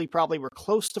briefly probably were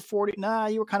close to 40. Nah,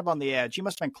 you were kind of on the edge. You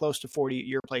must have been close to 40 at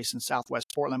your place in Southwest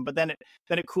Portland, but then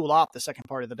it cooled off the second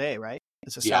part of the day, right?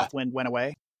 As the south wind went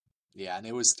away. Yeah, and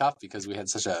it was tough because we had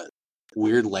such a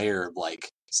weird layer of like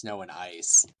snow and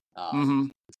ice.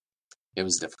 It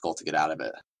was difficult to get out of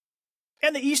it.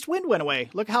 And the east wind went away.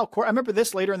 Look how I remember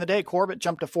this later in the day. Corbett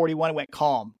jumped to 41 and went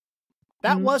calm.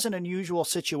 That was an unusual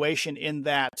situation in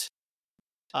that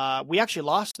we actually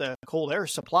lost the cold air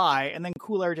supply, and then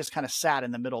cool air just kind of sat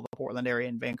in the middle of the Portland area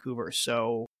in Vancouver.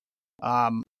 So,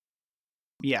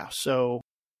 yeah, so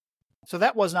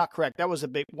that was not correct. That was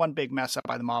one big mess up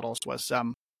by the models was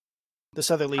the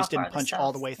southerlies didn't punch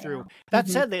all the way through. That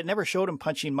said, they never showed them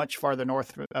punching much farther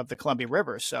north of the Columbia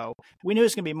River, so we knew it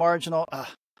was going to be marginal.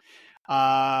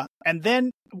 And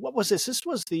then what was this? This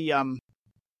was the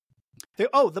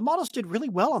models did really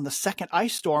well on the second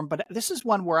ice storm, but this is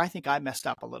one where I think I messed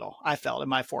up a little. I felt in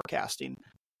my forecasting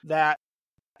that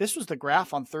this was the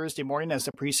graph on Thursday morning as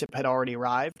the precip had already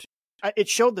arrived. It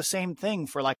showed the same thing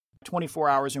for like 24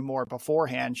 hours or more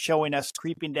beforehand, showing us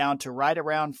creeping down to right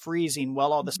around freezing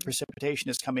while all this precipitation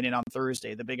is coming in on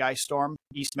Thursday, the big ice storm,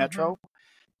 East Metro.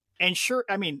 And sure,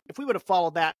 I mean, if we would have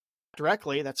followed that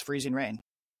directly, that's freezing rain.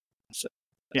 So,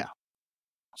 yeah.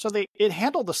 So it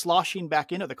handled the sloshing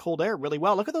back into the cold air really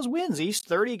well. Look at those winds, east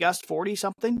 30, gust 40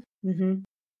 something.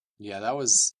 Yeah, that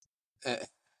was...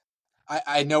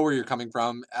 I know where you're coming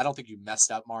from. I don't think you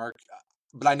messed up, Mark.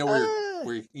 But I know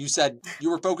where you said you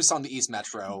were focused on the East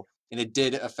Metro, and it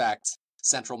did affect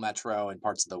Central Metro and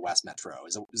parts of the West Metro.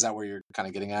 Is that where you're kind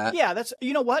of getting at? Yeah, that's,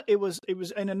 you know what? It was,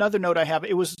 and another note I have,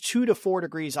 it was 2 to 4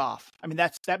 degrees off. I mean,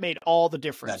 that made all the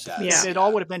difference. That does, If it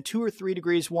all would have been 2 or 3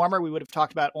 degrees warmer, we would have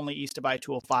talked about only east of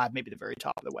I-205, maybe the very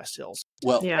top of the West Hills.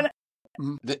 Well,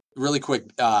 really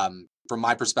quick, from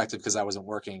my perspective, because I wasn't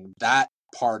working, that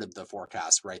part of the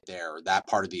forecast right there, that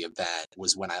part of the event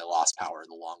was when I lost power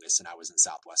the longest, and I was in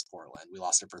Southwest Portland. We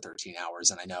lost it for 13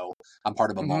 hours, and I know I'm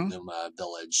part of a Multnomah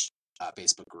Village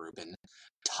Facebook group, and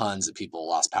tons of people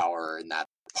lost power in that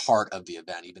part of the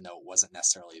event, even though it wasn't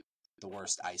necessarily the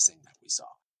worst icing that we saw.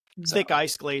 Thick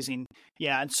ice glazing.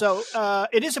 Yeah, and so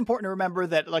it is important to remember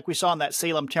that, like we saw in that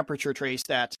Salem temperature trace,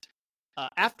 that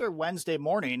after Wednesday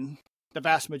morning, the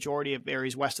vast majority of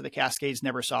areas west of the Cascades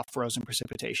never saw frozen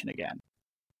precipitation again.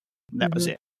 That was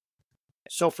it.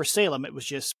 So for Salem, it was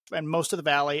just, and most of the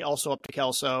valley, also up to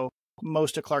Kelso,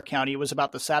 most of Clark County, it was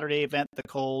about the Saturday event, the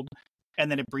cold,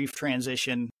 and then a brief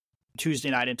transition Tuesday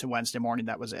night into Wednesday morning.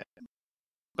 That was it.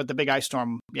 But the big ice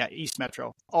storm, East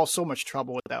Metro, so much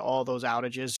trouble with that, all those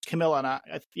outages. Camilla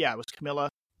and it was Camilla.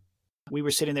 We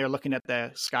were sitting there looking at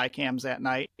the sky cams that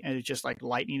night, and it's just like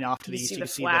lightning off to the east. You could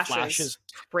see the flashes,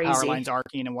 power lines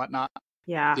arcing and whatnot.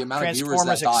 Yeah, the amount Transformers of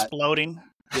viewers that exploding.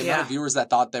 The amount of viewers that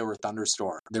thought there were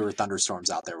thunderstorms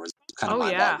out there was kind of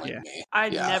mind-boggling to me.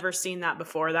 I'd never seen that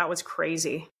before. That was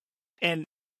crazy. And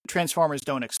Transformers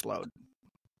don't explode.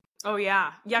 Oh,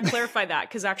 yeah. Yeah, clarify that,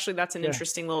 because actually that's an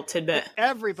interesting little tidbit.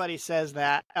 Everybody says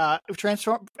that.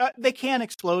 They can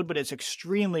explode, but it's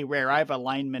extremely rare. I have a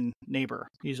lineman neighbor.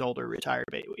 He's older, retired.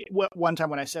 But one time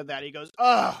when I said that, he goes,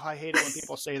 "Oh, I hate it when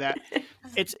people say that."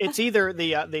 It's either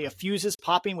the fuses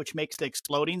popping, which makes the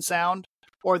exploding sound,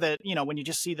 or when you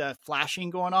just see the flashing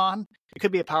going on. It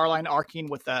could be a power line arcing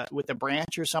with a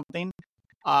branch or something.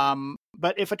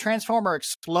 But if a transformer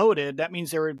exploded, that means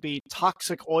there would be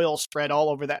toxic oil spread all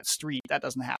over that street. That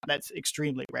doesn't happen. That's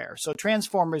extremely rare. So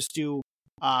transformers do,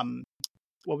 what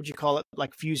would you call it?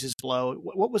 Like fuses blow.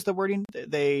 What was the wording?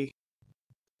 They,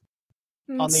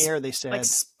 on the air, they said. Like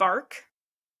spark?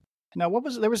 No,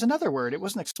 there was another word. It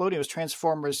wasn't exploding. It was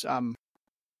transformers,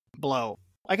 blow.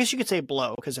 I guess you could say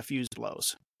blow because a fuse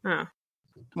blows. Huh.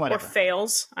 Whatever. Or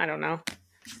fails. I don't know.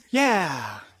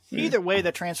 Yeah. Either way,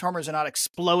 the Transformers are not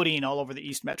exploding all over the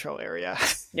East Metro area.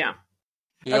 Yeah.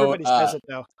 Everybody says it,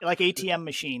 though. Like ATM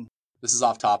machine. This is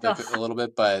off topic a little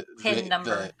bit, but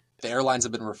the airlines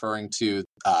have been referring to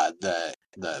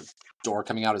the door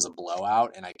coming out as a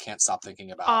blowout, and I can't stop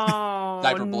thinking about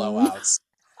diaper blowouts.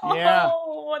 Yeah.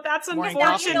 Oh, that's unfortunate.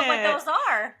 Now you know what those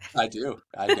are. I do.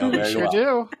 I know very sure well.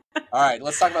 do. All right,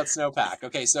 let's talk about snowpack.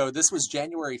 Okay, so this was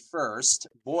January 1st.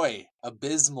 Boy,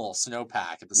 abysmal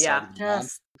snowpack at the start of the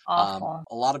month. Awful.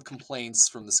 A lot of complaints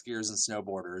from the skiers and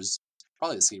snowboarders,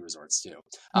 probably the ski resorts too.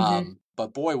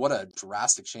 But boy, what a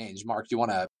drastic change. Mark, you want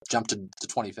to jump to the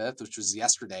 25th, which was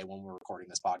yesterday when we were recording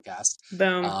this podcast.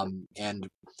 Boom. And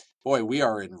boy, we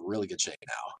are in really good shape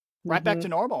now. Right back to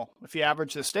normal if you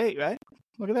average the state, right?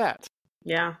 Look at that.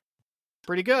 Yeah.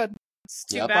 Pretty good. It's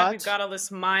too bad we've got all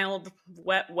this mild,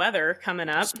 wet weather coming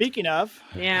up. Speaking of.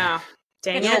 Yeah.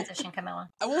 Dang Good it. transition, Camilla.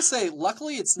 I will say,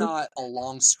 luckily, it's not a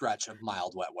long stretch of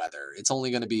mild, wet weather. It's only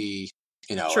going to be,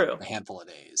 True. a handful of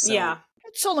days. So, yeah.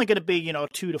 It's only going to be,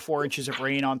 2 to 4 inches of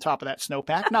rain on top of that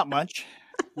snowpack. Not much.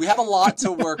 We have a lot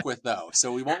to work with, though,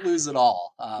 so we won't lose it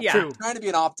all. Yeah. True. I'm trying to be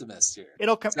an optimist here.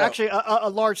 It'll come. So- Actually, a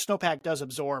large snowpack does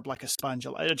absorb like a sponge.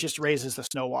 It just raises the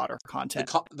snow water content.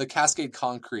 The Cascade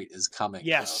Concrete is coming.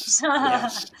 Yes.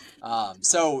 folks. Yes.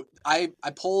 So I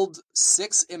pulled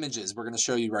 6 images we're going to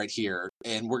show you right here,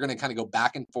 and we're going to kind of go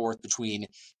back and forth between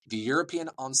the European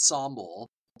Ensemble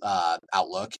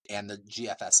outlook and the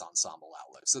GFS Ensemble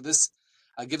outlook. So this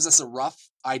gives us a rough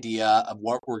idea of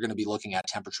what we're going to be looking at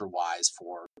temperature-wise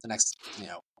for the next,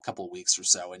 couple of weeks or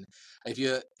so. And if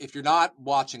you're not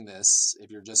watching this, if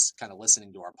you're just kind of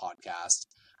listening to our podcast,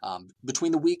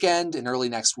 between the weekend and early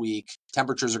next week,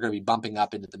 temperatures are going to be bumping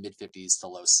up into the mid 50s to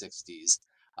low 60s.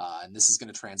 And this is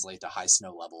going to translate to high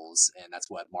snow levels. And that's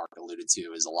what Mark alluded to,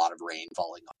 is a lot of rain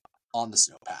falling on the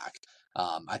snowpack.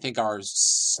 I think our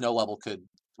snow level could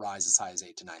rise as high as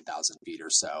 8,000 to 9,000 feet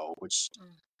or so, which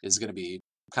is going to be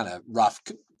kind of rough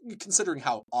considering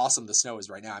how awesome the snow is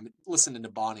right now. I'm listening to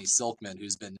Bonnie Silkman,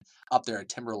 who's been up there at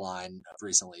Timberline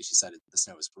recently. She said the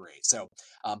snow is great. So,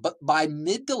 but by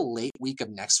mid to late week of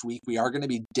next week, we are going to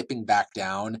be dipping back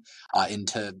down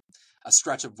into a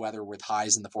stretch of weather with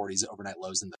highs in the 40s, overnight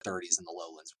lows in the 30s in the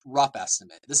lowlands. Rough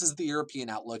estimate. This is the European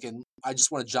outlook, and I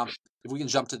just want to if we can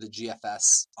jump to the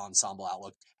GFS Ensemble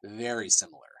outlook, very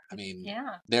similar. I mean,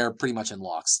 they're pretty much in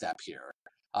lockstep here.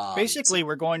 Basically,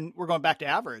 we're going back to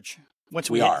average once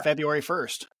we We hit are. February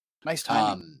 1st. Nice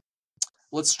timing.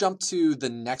 Let's jump to the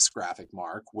next graphic,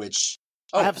 Mark, which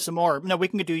I have some more. No, we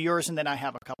can do yours, and then I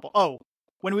have a couple. Oh,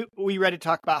 when we ready to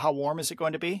talk about how warm is it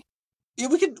going to be? Yeah,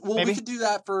 we could. Well, Maybe? we could do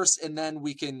that first, and then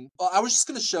we can. Well, I was just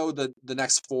going to show the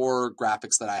next 4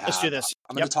 graphics that I have. Let's do this.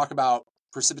 I'm going to talk about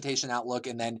precipitation outlook,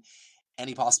 and then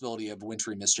any possibility of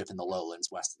wintry mischief in the lowlands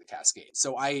west of the Cascades.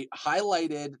 So I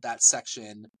highlighted that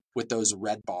section with those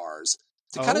red bars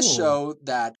to kind of show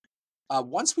that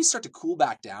once we start to cool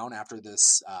back down after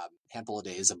this handful of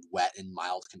days of wet and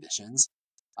mild conditions,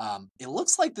 it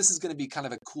looks like this is going to be kind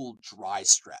of a cool, dry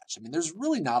stretch. I mean, there's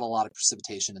really not a lot of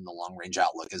precipitation in the long-range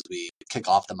outlook as we kick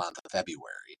off the month of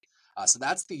February. So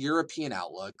that's the European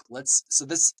outlook.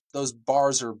 Those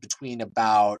bars are between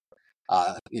about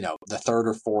the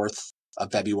 3rd or 4th of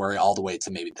February all the way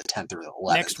to maybe the 10th or the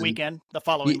 11th. Next weekend, the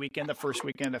following weekend, the first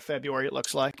weekend of February, it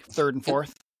looks like 3rd and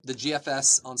 4th. The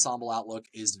GFS Ensemble outlook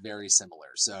is very similar.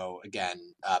 So again,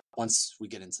 once we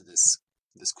get into this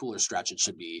cooler stretch, it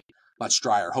should be much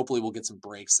drier. Hopefully we'll get some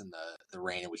breaks in the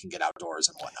rain and we can get outdoors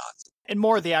and whatnot. And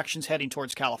more of the action's heading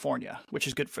towards California, which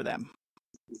is good for them.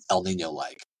 El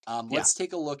Nino-like. Let's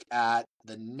take a look at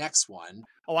the next one.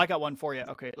 Oh, I got one for you.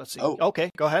 Okay, let's see. Oh. Okay,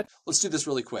 go ahead. Let's do this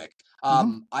really quick.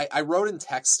 I wrote in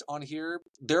text on here,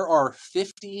 there are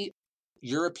 50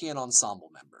 European Ensemble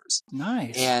members.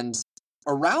 Nice. And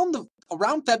around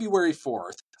February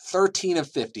 4th, 13 of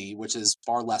 50, which is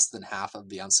far less than half of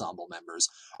the Ensemble members,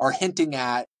 are hinting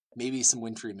at maybe some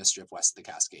wintry mischief west of the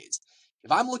Cascades.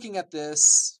 If I'm looking at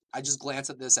this, I just glance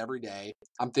at this every day.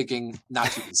 I'm thinking not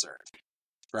too concerned,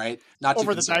 right? Not too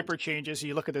Over the concerned. diaper changes,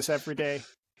 you look at this every day.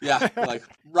 Yeah, like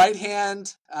right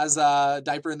hand has a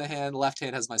diaper in the hand, left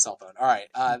hand has my cell phone. All right.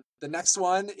 The next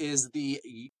one is the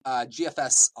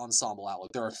GFS Ensemble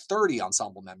outlook. There are 30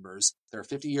 ensemble members. There are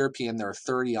 50 European. There are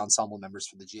 30 ensemble members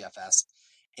for the GFS.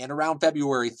 And around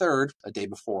February 3rd, a day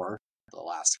before the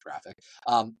last graphic,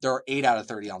 there are 8 out of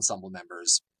 30 ensemble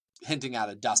members hinting at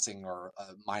a dusting or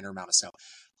a minor amount of snow.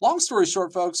 Long story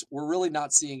short, folks, we're really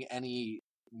not seeing any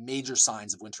major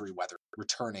signs of wintry weather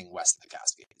returning west of the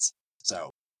Cascades. So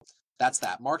that's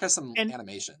that. Mark has some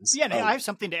animations. Yeah, and I have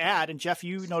something to add. And Jeff,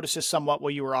 you noticed this somewhat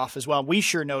while you were off as well. We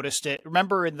sure noticed it.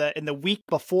 Remember in the week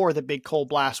before the big cold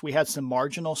blast, we had some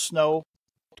marginal snow,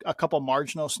 a couple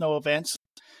marginal snow events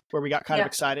where we got kind of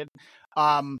excited.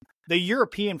 The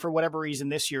European, for whatever reason,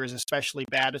 this year is especially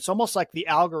bad. It's almost like the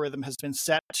algorithm has been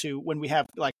set to when we have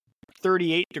like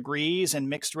 38 degrees and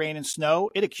mixed rain and snow,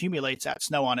 it accumulates that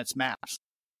snow on its maps.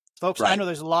 Folks, Right. I know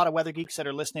there's a lot of weather geeks that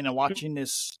are listening and watching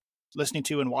this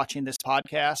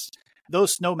podcast.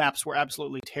 Those snow maps were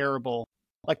absolutely terrible.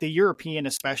 Like the European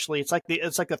especially, it's like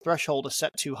the threshold is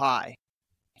set too high.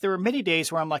 There were many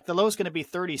days where I'm like, the low is going to be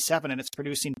 37 and it's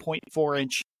producing 0.4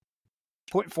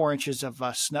 inches of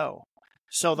snow.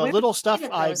 So the little stuff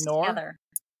I ignore. Together.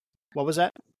 What was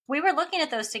that? We were looking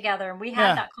at those together, and we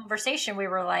had that conversation. We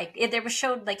were like, there was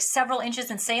showed like several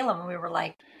inches in Salem, and we were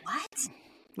like, what?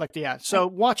 So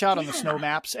watch out on the snow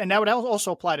maps. And that would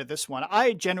also apply to this one.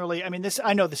 I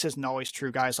know this isn't always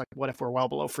true, guys. Like, what if we're well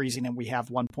below freezing and we have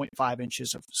 1.5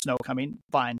 inches of snow coming?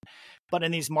 Fine. But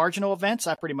in these marginal events,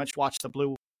 I pretty much watch the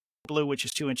blue, which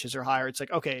is 2 inches or higher. It's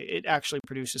like, okay, it actually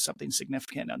produces something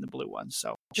significant on the blue one.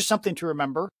 So just something to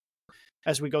remember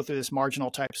as we go through this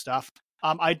marginal type stuff.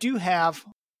 I do have.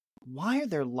 Why are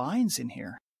there lines in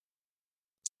here?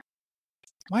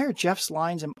 Why are Jeff's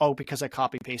lines? Oh, because I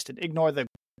copy pasted. Ignore the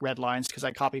red lines because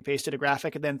I copy pasted a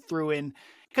graphic and then threw in,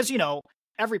 because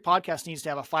every podcast needs to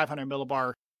have a 500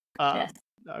 millibar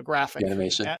graphic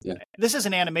animation. This is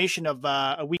an animation of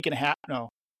a week and a half. No,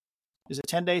 is it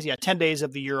 10 days? Yeah, 10 days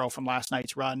of the Euro from last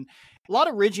night's run. A lot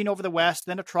of ridging over the west.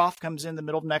 Then a trough comes in the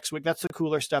middle of next week. That's the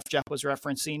cooler stuff Jeff was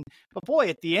referencing. But boy,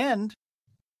 at the end,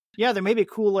 yeah, there may be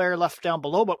cool air left down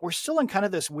below, but we're still in kind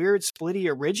of this weird splitty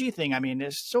or ridgy thing. I mean,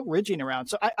 there's still ridging around.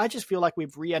 So I just feel like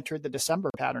we've re-entered the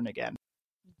December pattern again.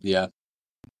 Yeah.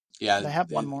 I have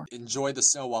one more. Enjoy the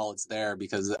snow while it's there,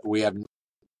 because we have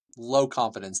low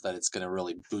confidence that it's going to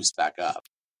really boost back up.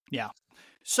 Yeah.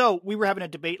 So we were having a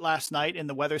debate last night in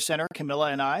the Weather Center,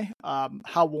 Camilla and I.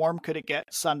 How warm could it get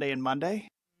Sunday and Monday?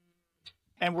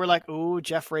 And we're like, ooh,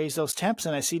 Jeff raised those temps,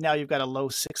 and I see now you've got a low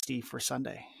 60 for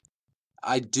Sunday.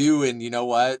 I do, and you know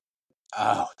what?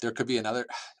 Oh, there could be another.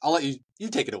 I'll let you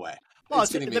take it away. Well,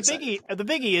 the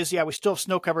biggie is, we still have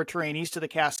snow-covered terrain east of the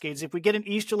Cascades. If we get an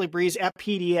easterly breeze at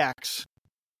PDX,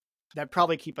 that'd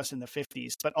probably keep us in the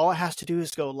 50s. But all it has to do is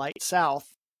go light south,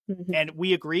 and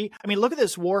we agree. I mean, look at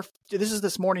this wharf. This is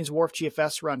this morning's wharf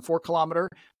GFS run, 4 kilometer.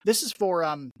 This is for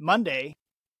Monday.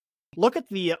 Look at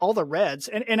all the reds,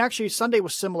 and actually Sunday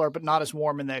was similar, but not as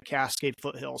warm in the Cascade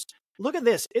foothills. Look at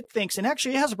this. It thinks, and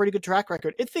actually it has a pretty good track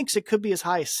record. It thinks it could be as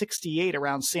high as 68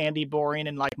 around Sandy, Boring,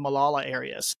 and like Malala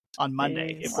areas on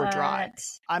Monday if we're dry.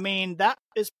 I mean, that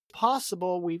is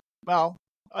possible.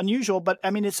 Unusual, but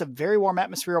I mean, it's a very warm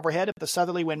atmosphere overhead. If the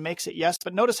southerly wind makes it, yes.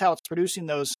 But notice how it's producing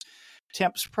those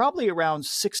temps probably around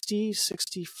 60,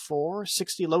 64,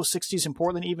 60, low 60s in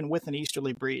Portland, even with an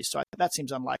easterly breeze. So that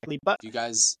seems unlikely. But do you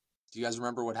guys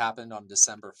remember what happened on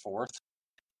December 4th?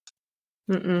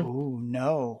 Oh,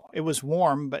 no. It was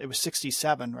warm, but it was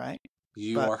 67, right?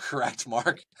 You are correct,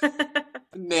 Mark.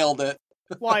 Nailed it.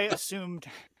 Well, I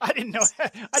didn't know.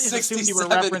 I just assumed you were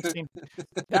referencing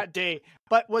that day.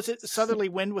 But was it southerly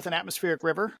wind with an atmospheric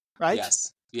river, right?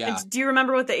 Yes. Yeah. And do you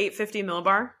remember what the 850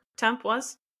 millibar temp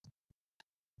was?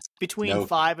 Between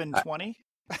 5 and 20?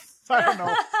 I don't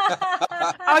know.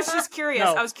 I was just curious.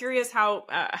 I was curious how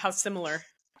similar.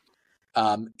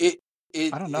 I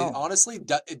don't know. It honestly,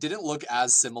 it didn't look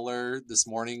as similar this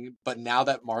morning, but now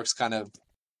that Mark's kind of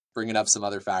bringing up some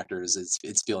other factors,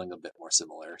 it's feeling a bit more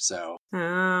similar. So,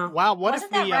 wow,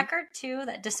 wasn't that record too?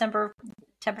 That December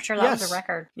temperature, that was a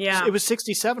record. Yeah, it was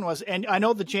 67. And I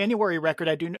know the January record.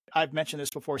 I've mentioned this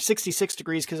before, 66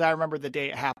 degrees, because I remember the day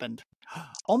it happened.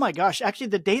 Oh my gosh! Actually,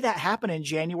 the day that happened in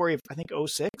January of, I think,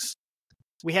 06,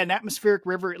 we had an atmospheric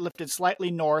river. It lifted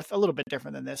slightly north, a little bit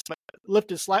different than this, but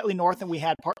lifted slightly north, and we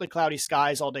had partly cloudy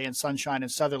skies all day and sunshine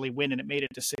and southerly wind, and it made it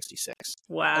to 66.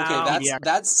 Wow. Okay,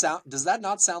 does that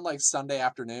not sound like Sunday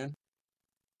afternoon?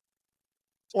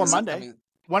 Or Monday.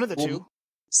 One of the two.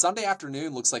 Sunday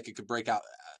afternoon looks like it could break out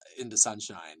into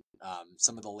sunshine.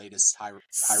 Some of the latest high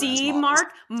See,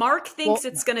 Mark thinks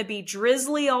it's going to be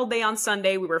drizzly all day on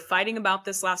Sunday. We were fighting about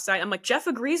this last night. I'm like, Jeff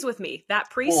agrees with me.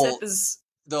 That precip is...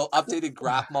 The updated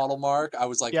graph model, Mark, I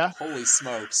was like, holy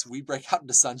smokes, we break out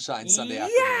into sunshine Sunday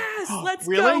afternoon. Yes, let's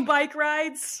go bike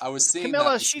rides. I was seeing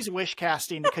Camilla, she's wish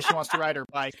casting because she wants to ride her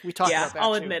bike. We talked about that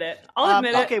I'll too. admit it. I'll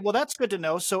admit it. Okay, well, that's good to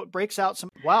know. So it breaks out some...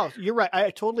 Wow, you're right. I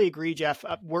totally agree, Jeff.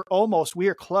 We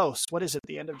are close. What is it,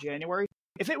 the end of January?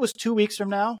 If it was 2 weeks from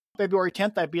now, February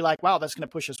 10th, I'd be like, wow, that's going to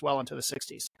push us well into the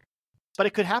 60s. But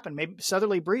it could happen. Maybe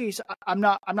southerly breeze. I'm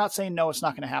not saying no, it's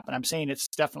not going to happen. I'm saying it's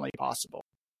definitely possible.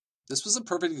 This was a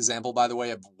perfect example, by the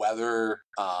way, of weather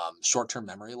short-term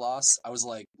memory loss. I was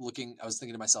thinking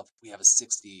to myself, we have a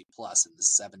 60 plus in the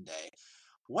 7 day.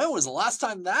 When was the last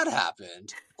time that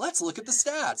happened? Let's look at the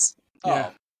stats.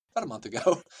 About a month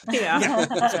ago. Yeah.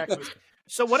 Exactly.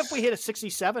 So what if we hit a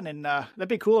 67? And that'd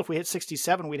be cool if we hit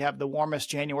 67. We'd have the warmest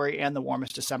January and the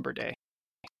warmest December day.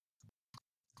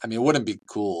 I mean, it wouldn't be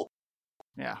cool.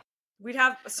 Yeah.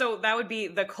 That would be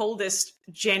the coldest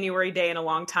January day in a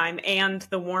long time and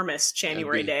the warmest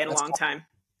January day in a long time.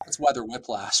 That's weather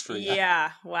whiplash for you.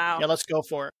 Yeah, wow. Yeah, let's go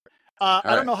for it.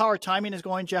 I don't know how our timing is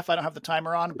going, Jeff. I don't have the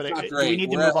timer on, but do we need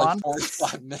to move on?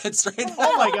 45 minutes right now.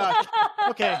 Oh my gosh.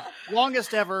 Okay,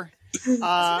 longest ever. We're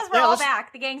all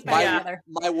back. The gang's back together.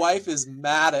 My wife is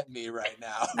mad at me right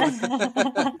now.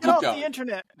 Get off the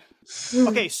internet.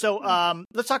 Okay, so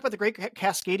let's talk about the Great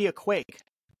Cascadia Quake.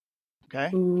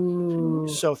 Okay. Ooh.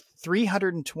 So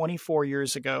 324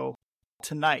 years ago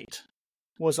tonight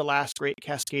was the last Great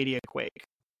Cascadia quake.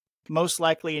 Most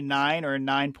likely a 9 or a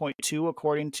 9.2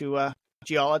 according to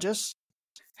geologists.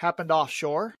 Happened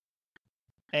offshore.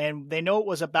 And they know it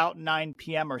was about 9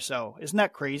 p.m. or so. Isn't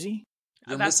that crazy?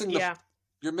 You're missing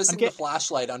You're missing the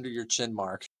flashlight under your chin,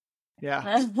 Mark.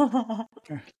 Yeah.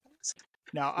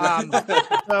 No,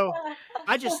 so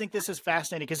I just think this is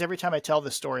fascinating because every time I tell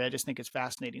this story, I just think it's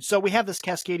fascinating. So we have this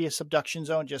Cascadia subduction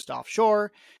zone just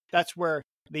offshore. That's where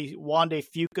the Juan de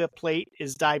Fuca plate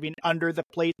is diving under the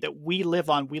plate that we live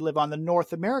on. We live on the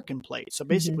North American plate. So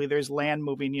basically there's land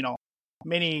moving,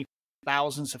 many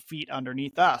thousands of feet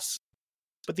underneath us.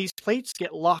 But these plates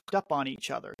get locked up on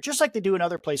each other, just like they do in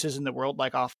other places in the world,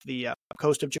 like off the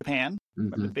coast of Japan,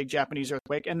 the big Japanese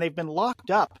earthquake. And they've been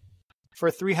locked up for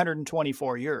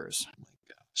 324 years. Oh my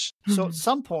gosh. So at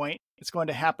some point, it's going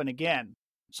to happen again.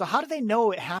 So how do they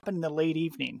know it happened in the late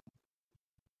evening?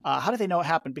 How do they know it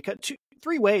happened? Because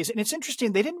three ways. And it's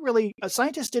interesting. They didn't really,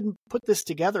 scientists didn't put this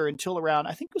together until around,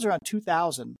 I think it was around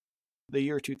 2000, the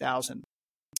year 2000.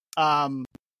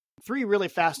 Three really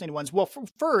fascinating ones. Well,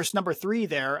 first, number 3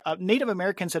 there, Native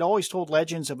Americans had always told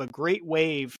legends of a great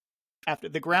wave after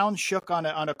the ground shook on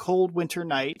a cold winter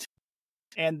night.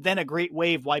 And then a great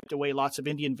wave wiped away lots of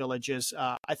Indian villages.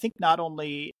 I think not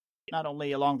only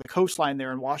along the coastline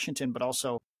there in Washington, but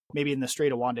also maybe in the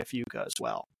Strait of Juan de Fuca as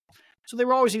well. So there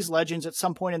were always these legends. At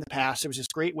some point in the past, there was this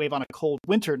great wave on a cold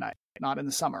winter night, not in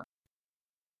the summer.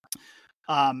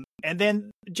 And then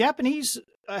Japanese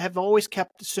have always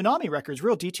kept tsunami records,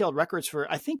 real detailed records for,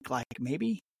 I think, like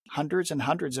maybe hundreds and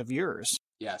hundreds of years.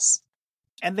 Yes.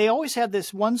 And they always had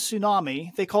this one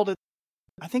tsunami. They called it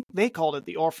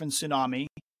the orphan tsunami,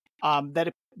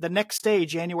 that the next day,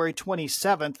 January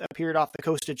 27th, appeared off the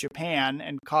coast of Japan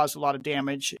and caused a lot of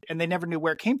damage. And they never knew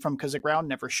where it came from because the ground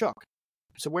never shook.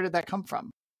 So where did that come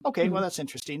from? Okay, well, that's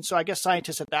interesting. So I guess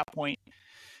scientists at that point,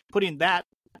 putting that,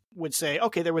 would say,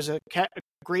 okay, there was a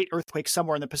great earthquake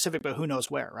somewhere in the Pacific, but who knows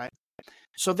where, right?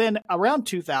 So then around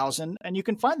 2000, and you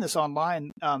can find this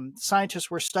online,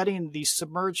 scientists were studying the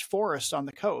submerged forests on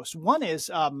the coast. One is,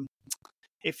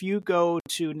 if you go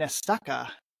to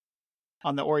Nestucca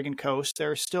on the Oregon coast,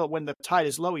 there's still, when the tide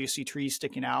is low, you see trees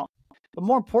sticking out. But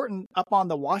more important, up on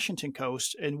the Washington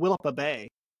coast in Willapa Bay,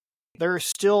 there are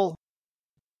still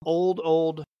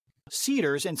old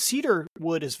cedars, and cedar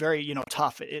wood is very,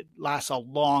 tough. It lasts a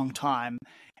long time.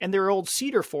 And there are old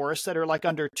cedar forests that are like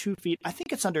under 2 feet. I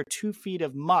think it's under 2 feet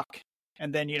of muck.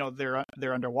 And then,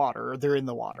 they're underwater, or they're in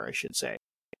the water, I should say.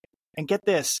 And get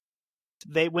this,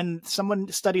 when someone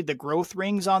studied the growth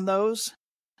rings on those,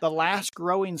 the last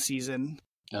growing season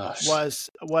was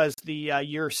the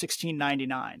year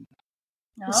 1699.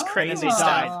 It's crazy and they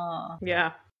died.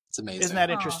 Yeah. It's amazing. Isn't that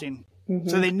interesting?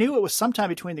 So they knew it was sometime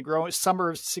between the summer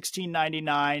of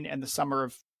 1699 and the summer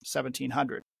of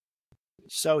 1700.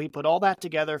 So he put all that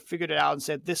together, figured it out, and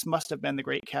said, this must have been the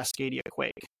Great Cascadia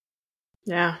Quake.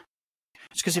 Yeah.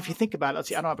 It's because if you think about it, let's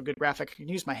see, I don't have a good graphic. I can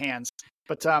use my hands.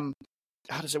 But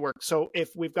how does it work? So if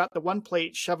we've got the one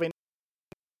plate shoving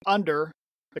under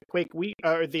the quake,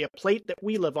 or the plate that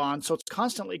we live on, so it's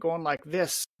constantly going like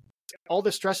this, all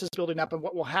the stress is building up, and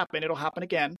what will happen? It'll happen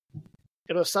again.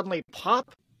 It'll suddenly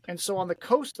pop. And so on the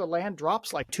coast, the land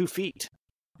drops like 2 feet.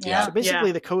 Yeah. So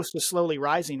basically the coast is slowly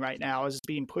rising right now as it's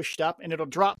being pushed up, and it'll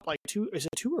drop like 2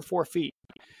 or 4 feet.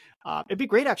 It'd be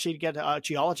great actually to get a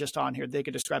geologist on here. They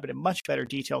could describe it in much better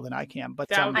detail than I can. But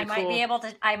That would be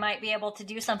I might be able to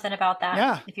do something about that.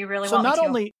 Yeah. If you really so want not me to.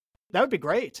 only that would be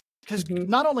great, because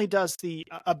not only does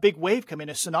a big wave come in,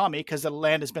 a tsunami, because the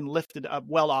land has been lifted up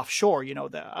well offshore,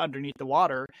 underneath the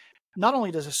water. Not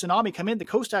only does a tsunami come in, the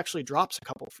coast actually drops a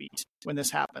couple feet when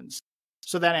this happens.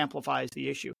 So that amplifies the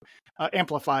issue,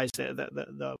 amplifies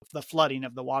the flooding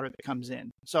of the water that comes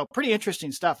in. So pretty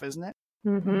interesting stuff, isn't it?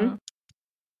 Mm-hmm.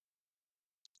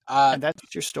 And that's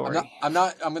your story. I'm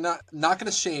not going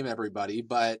to shame everybody,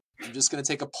 but I'm just going to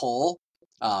take a poll.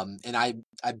 And I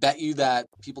bet you that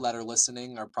people that are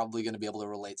listening are probably going to be able to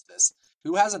relate to this.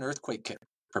 Who has an earthquake kit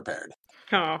prepared?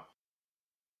 Oh.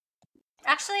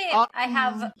 Actually,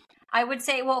 I would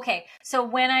say, well, okay. So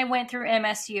when I went through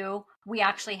MSU, we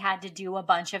actually had to do a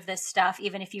bunch of this stuff,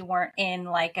 even if you weren't in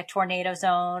like a tornado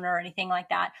zone or anything like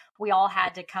that. We all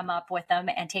had to come up with them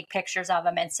and take pictures of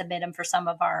them and submit them for some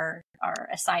of our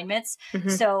assignments. Mm-hmm.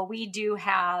 So we do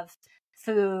have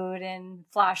food and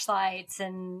flashlights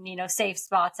and, safe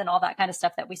spots and all that kind of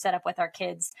stuff that we set up with our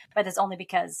kids. But it's only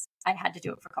because I had to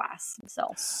do it for class.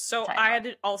 So I had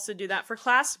to also do that for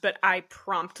class, but I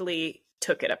promptly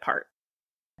took it apart.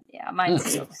 Yeah, mine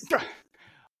too.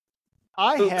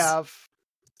 I have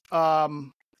I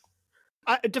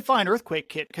define earthquake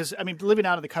kit because living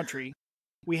out of the country,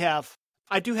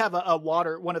 I do have a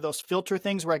water, one of those filter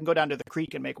things where I can go down to the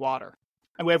creek and make water.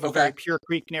 And we have a very pure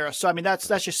creek near us. So that's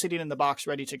just sitting in the box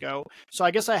ready to go. So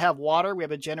I guess I have water, we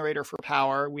have a generator for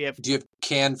power, Do you have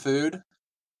canned food?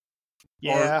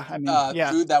 Yeah, Or, I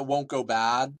mean, food that won't go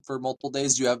bad for multiple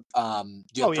days. Do you have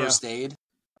first aid?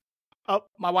 Oh,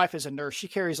 my wife is a nurse. She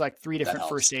carries like 3 different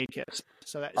first aid kits.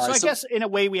 So I guess in a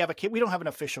way we have a kit. We don't have an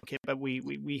official kit, but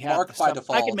we have Mark the by stuff.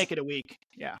 default. I can make it a week.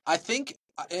 Yeah. I think,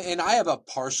 and I have a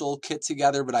partial kit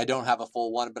together, but I don't have a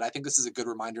full one. But I think this is a good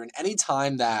reminder. And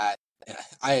anytime that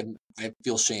I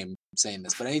feel shame saying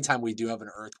this, but anytime we do have an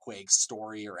earthquake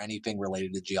story or anything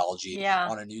related to geology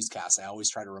on a newscast, I always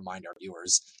try to remind our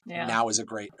viewers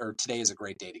today is a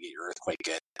great day to get your earthquake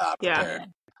kit prepared.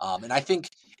 And I think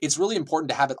it's really important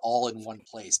to have it all in one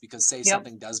place because say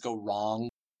something does go wrong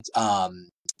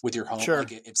with your home,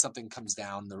 like if something comes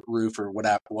down the roof or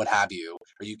what have you,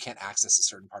 or you can't access a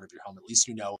certain part of your home, at least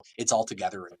you know it's all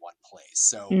together in one place.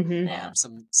 So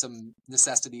some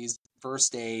necessities,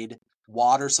 first aid,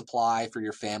 water supply for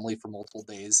your family for multiple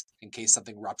days in case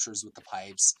something ruptures with the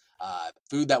pipes,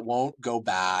 food that won't go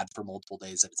bad for multiple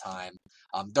days at a time.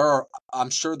 I'm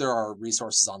sure there are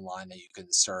resources online that you can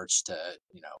search to,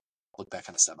 look that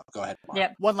kind of stuff up. Go ahead, Mark.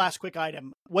 Yep. One last quick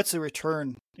item. What's the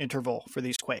return interval for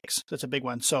these quakes? That's a big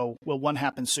one. So will one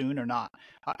happen soon or not?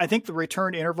 I think the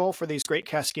return interval for these Great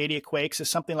Cascadia quakes is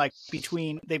something like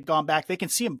they've gone back, they can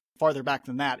see them farther back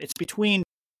than that. It's between,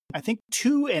 I think,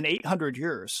 200 and 800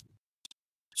 years.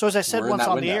 So as I said once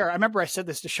on the air, I remember I said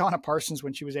this to Shauna Parsons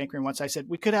when she was anchoring once. I said,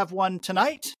 we could have one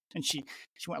tonight. And she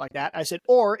went like that. I said,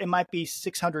 or it might be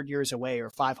 600 years away or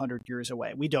 500 years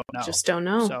away. We don't know. Just don't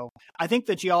know. So I think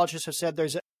the geologists have said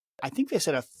I think they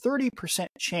said a 30%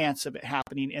 chance of it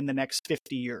happening in the next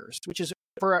 50 years, which is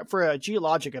for a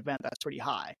geologic event, that's pretty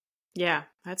high. Yeah,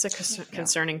 that's a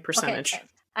concerning percentage.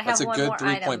 Okay. That's a good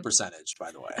 3-point percentage,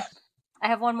 by the way. I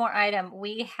have one more item.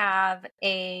 We have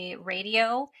a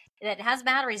radio that has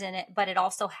batteries in it, but it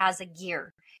also has a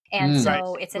gear. And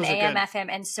so it's an AM, FM.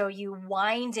 And so you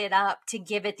wind it up to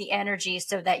give it the energy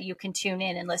so that you can tune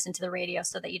in and listen to the radio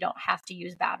so that you don't have to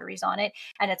use batteries on it.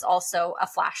 And it's also a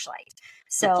flashlight.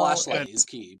 So the flashlight is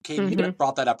key. Katie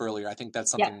brought that up earlier. I think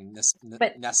that's something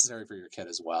necessary for your kid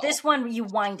as well. This one, you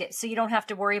wind it so you don't have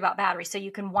to worry about batteries. So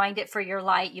you can wind it for your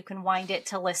light. You can wind it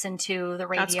to listen to the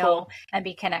radio and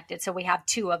be connected. So we have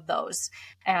 2 of those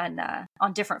and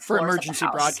on different floors for emergency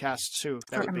of the house. broadcasts too.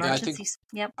 For emergencies.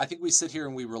 I think we sit here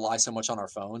and we rely so much on our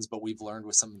phones, but we've learned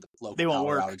with some of the local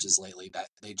power outages lately that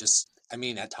they just,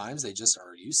 at times they just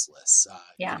are useless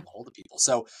getting a hold of people.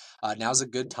 So now's a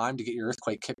good time to get your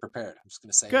earthquake kit prepared. I'm just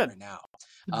going to say it right now.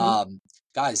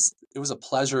 Guys, it was a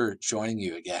pleasure joining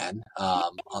you again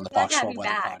on the Fox 12 Weather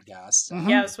Podcast.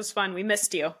 Yeah, this was fun. We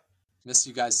missed you. Missed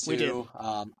you guys too.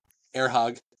 Air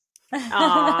hug.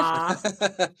 And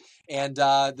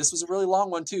this was a really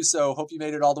long one too, so hope you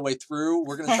made it all the way through.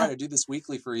 We're going to try to do this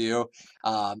weekly for you.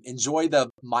 Enjoy the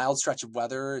mild stretch of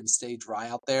weather and stay dry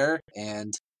out there,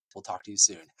 and we'll talk to you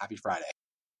soon. Happy Friday.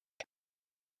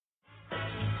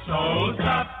 So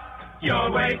stop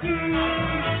your waiting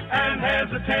and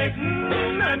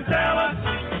hesitating and tell us,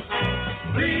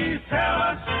 please tell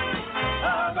us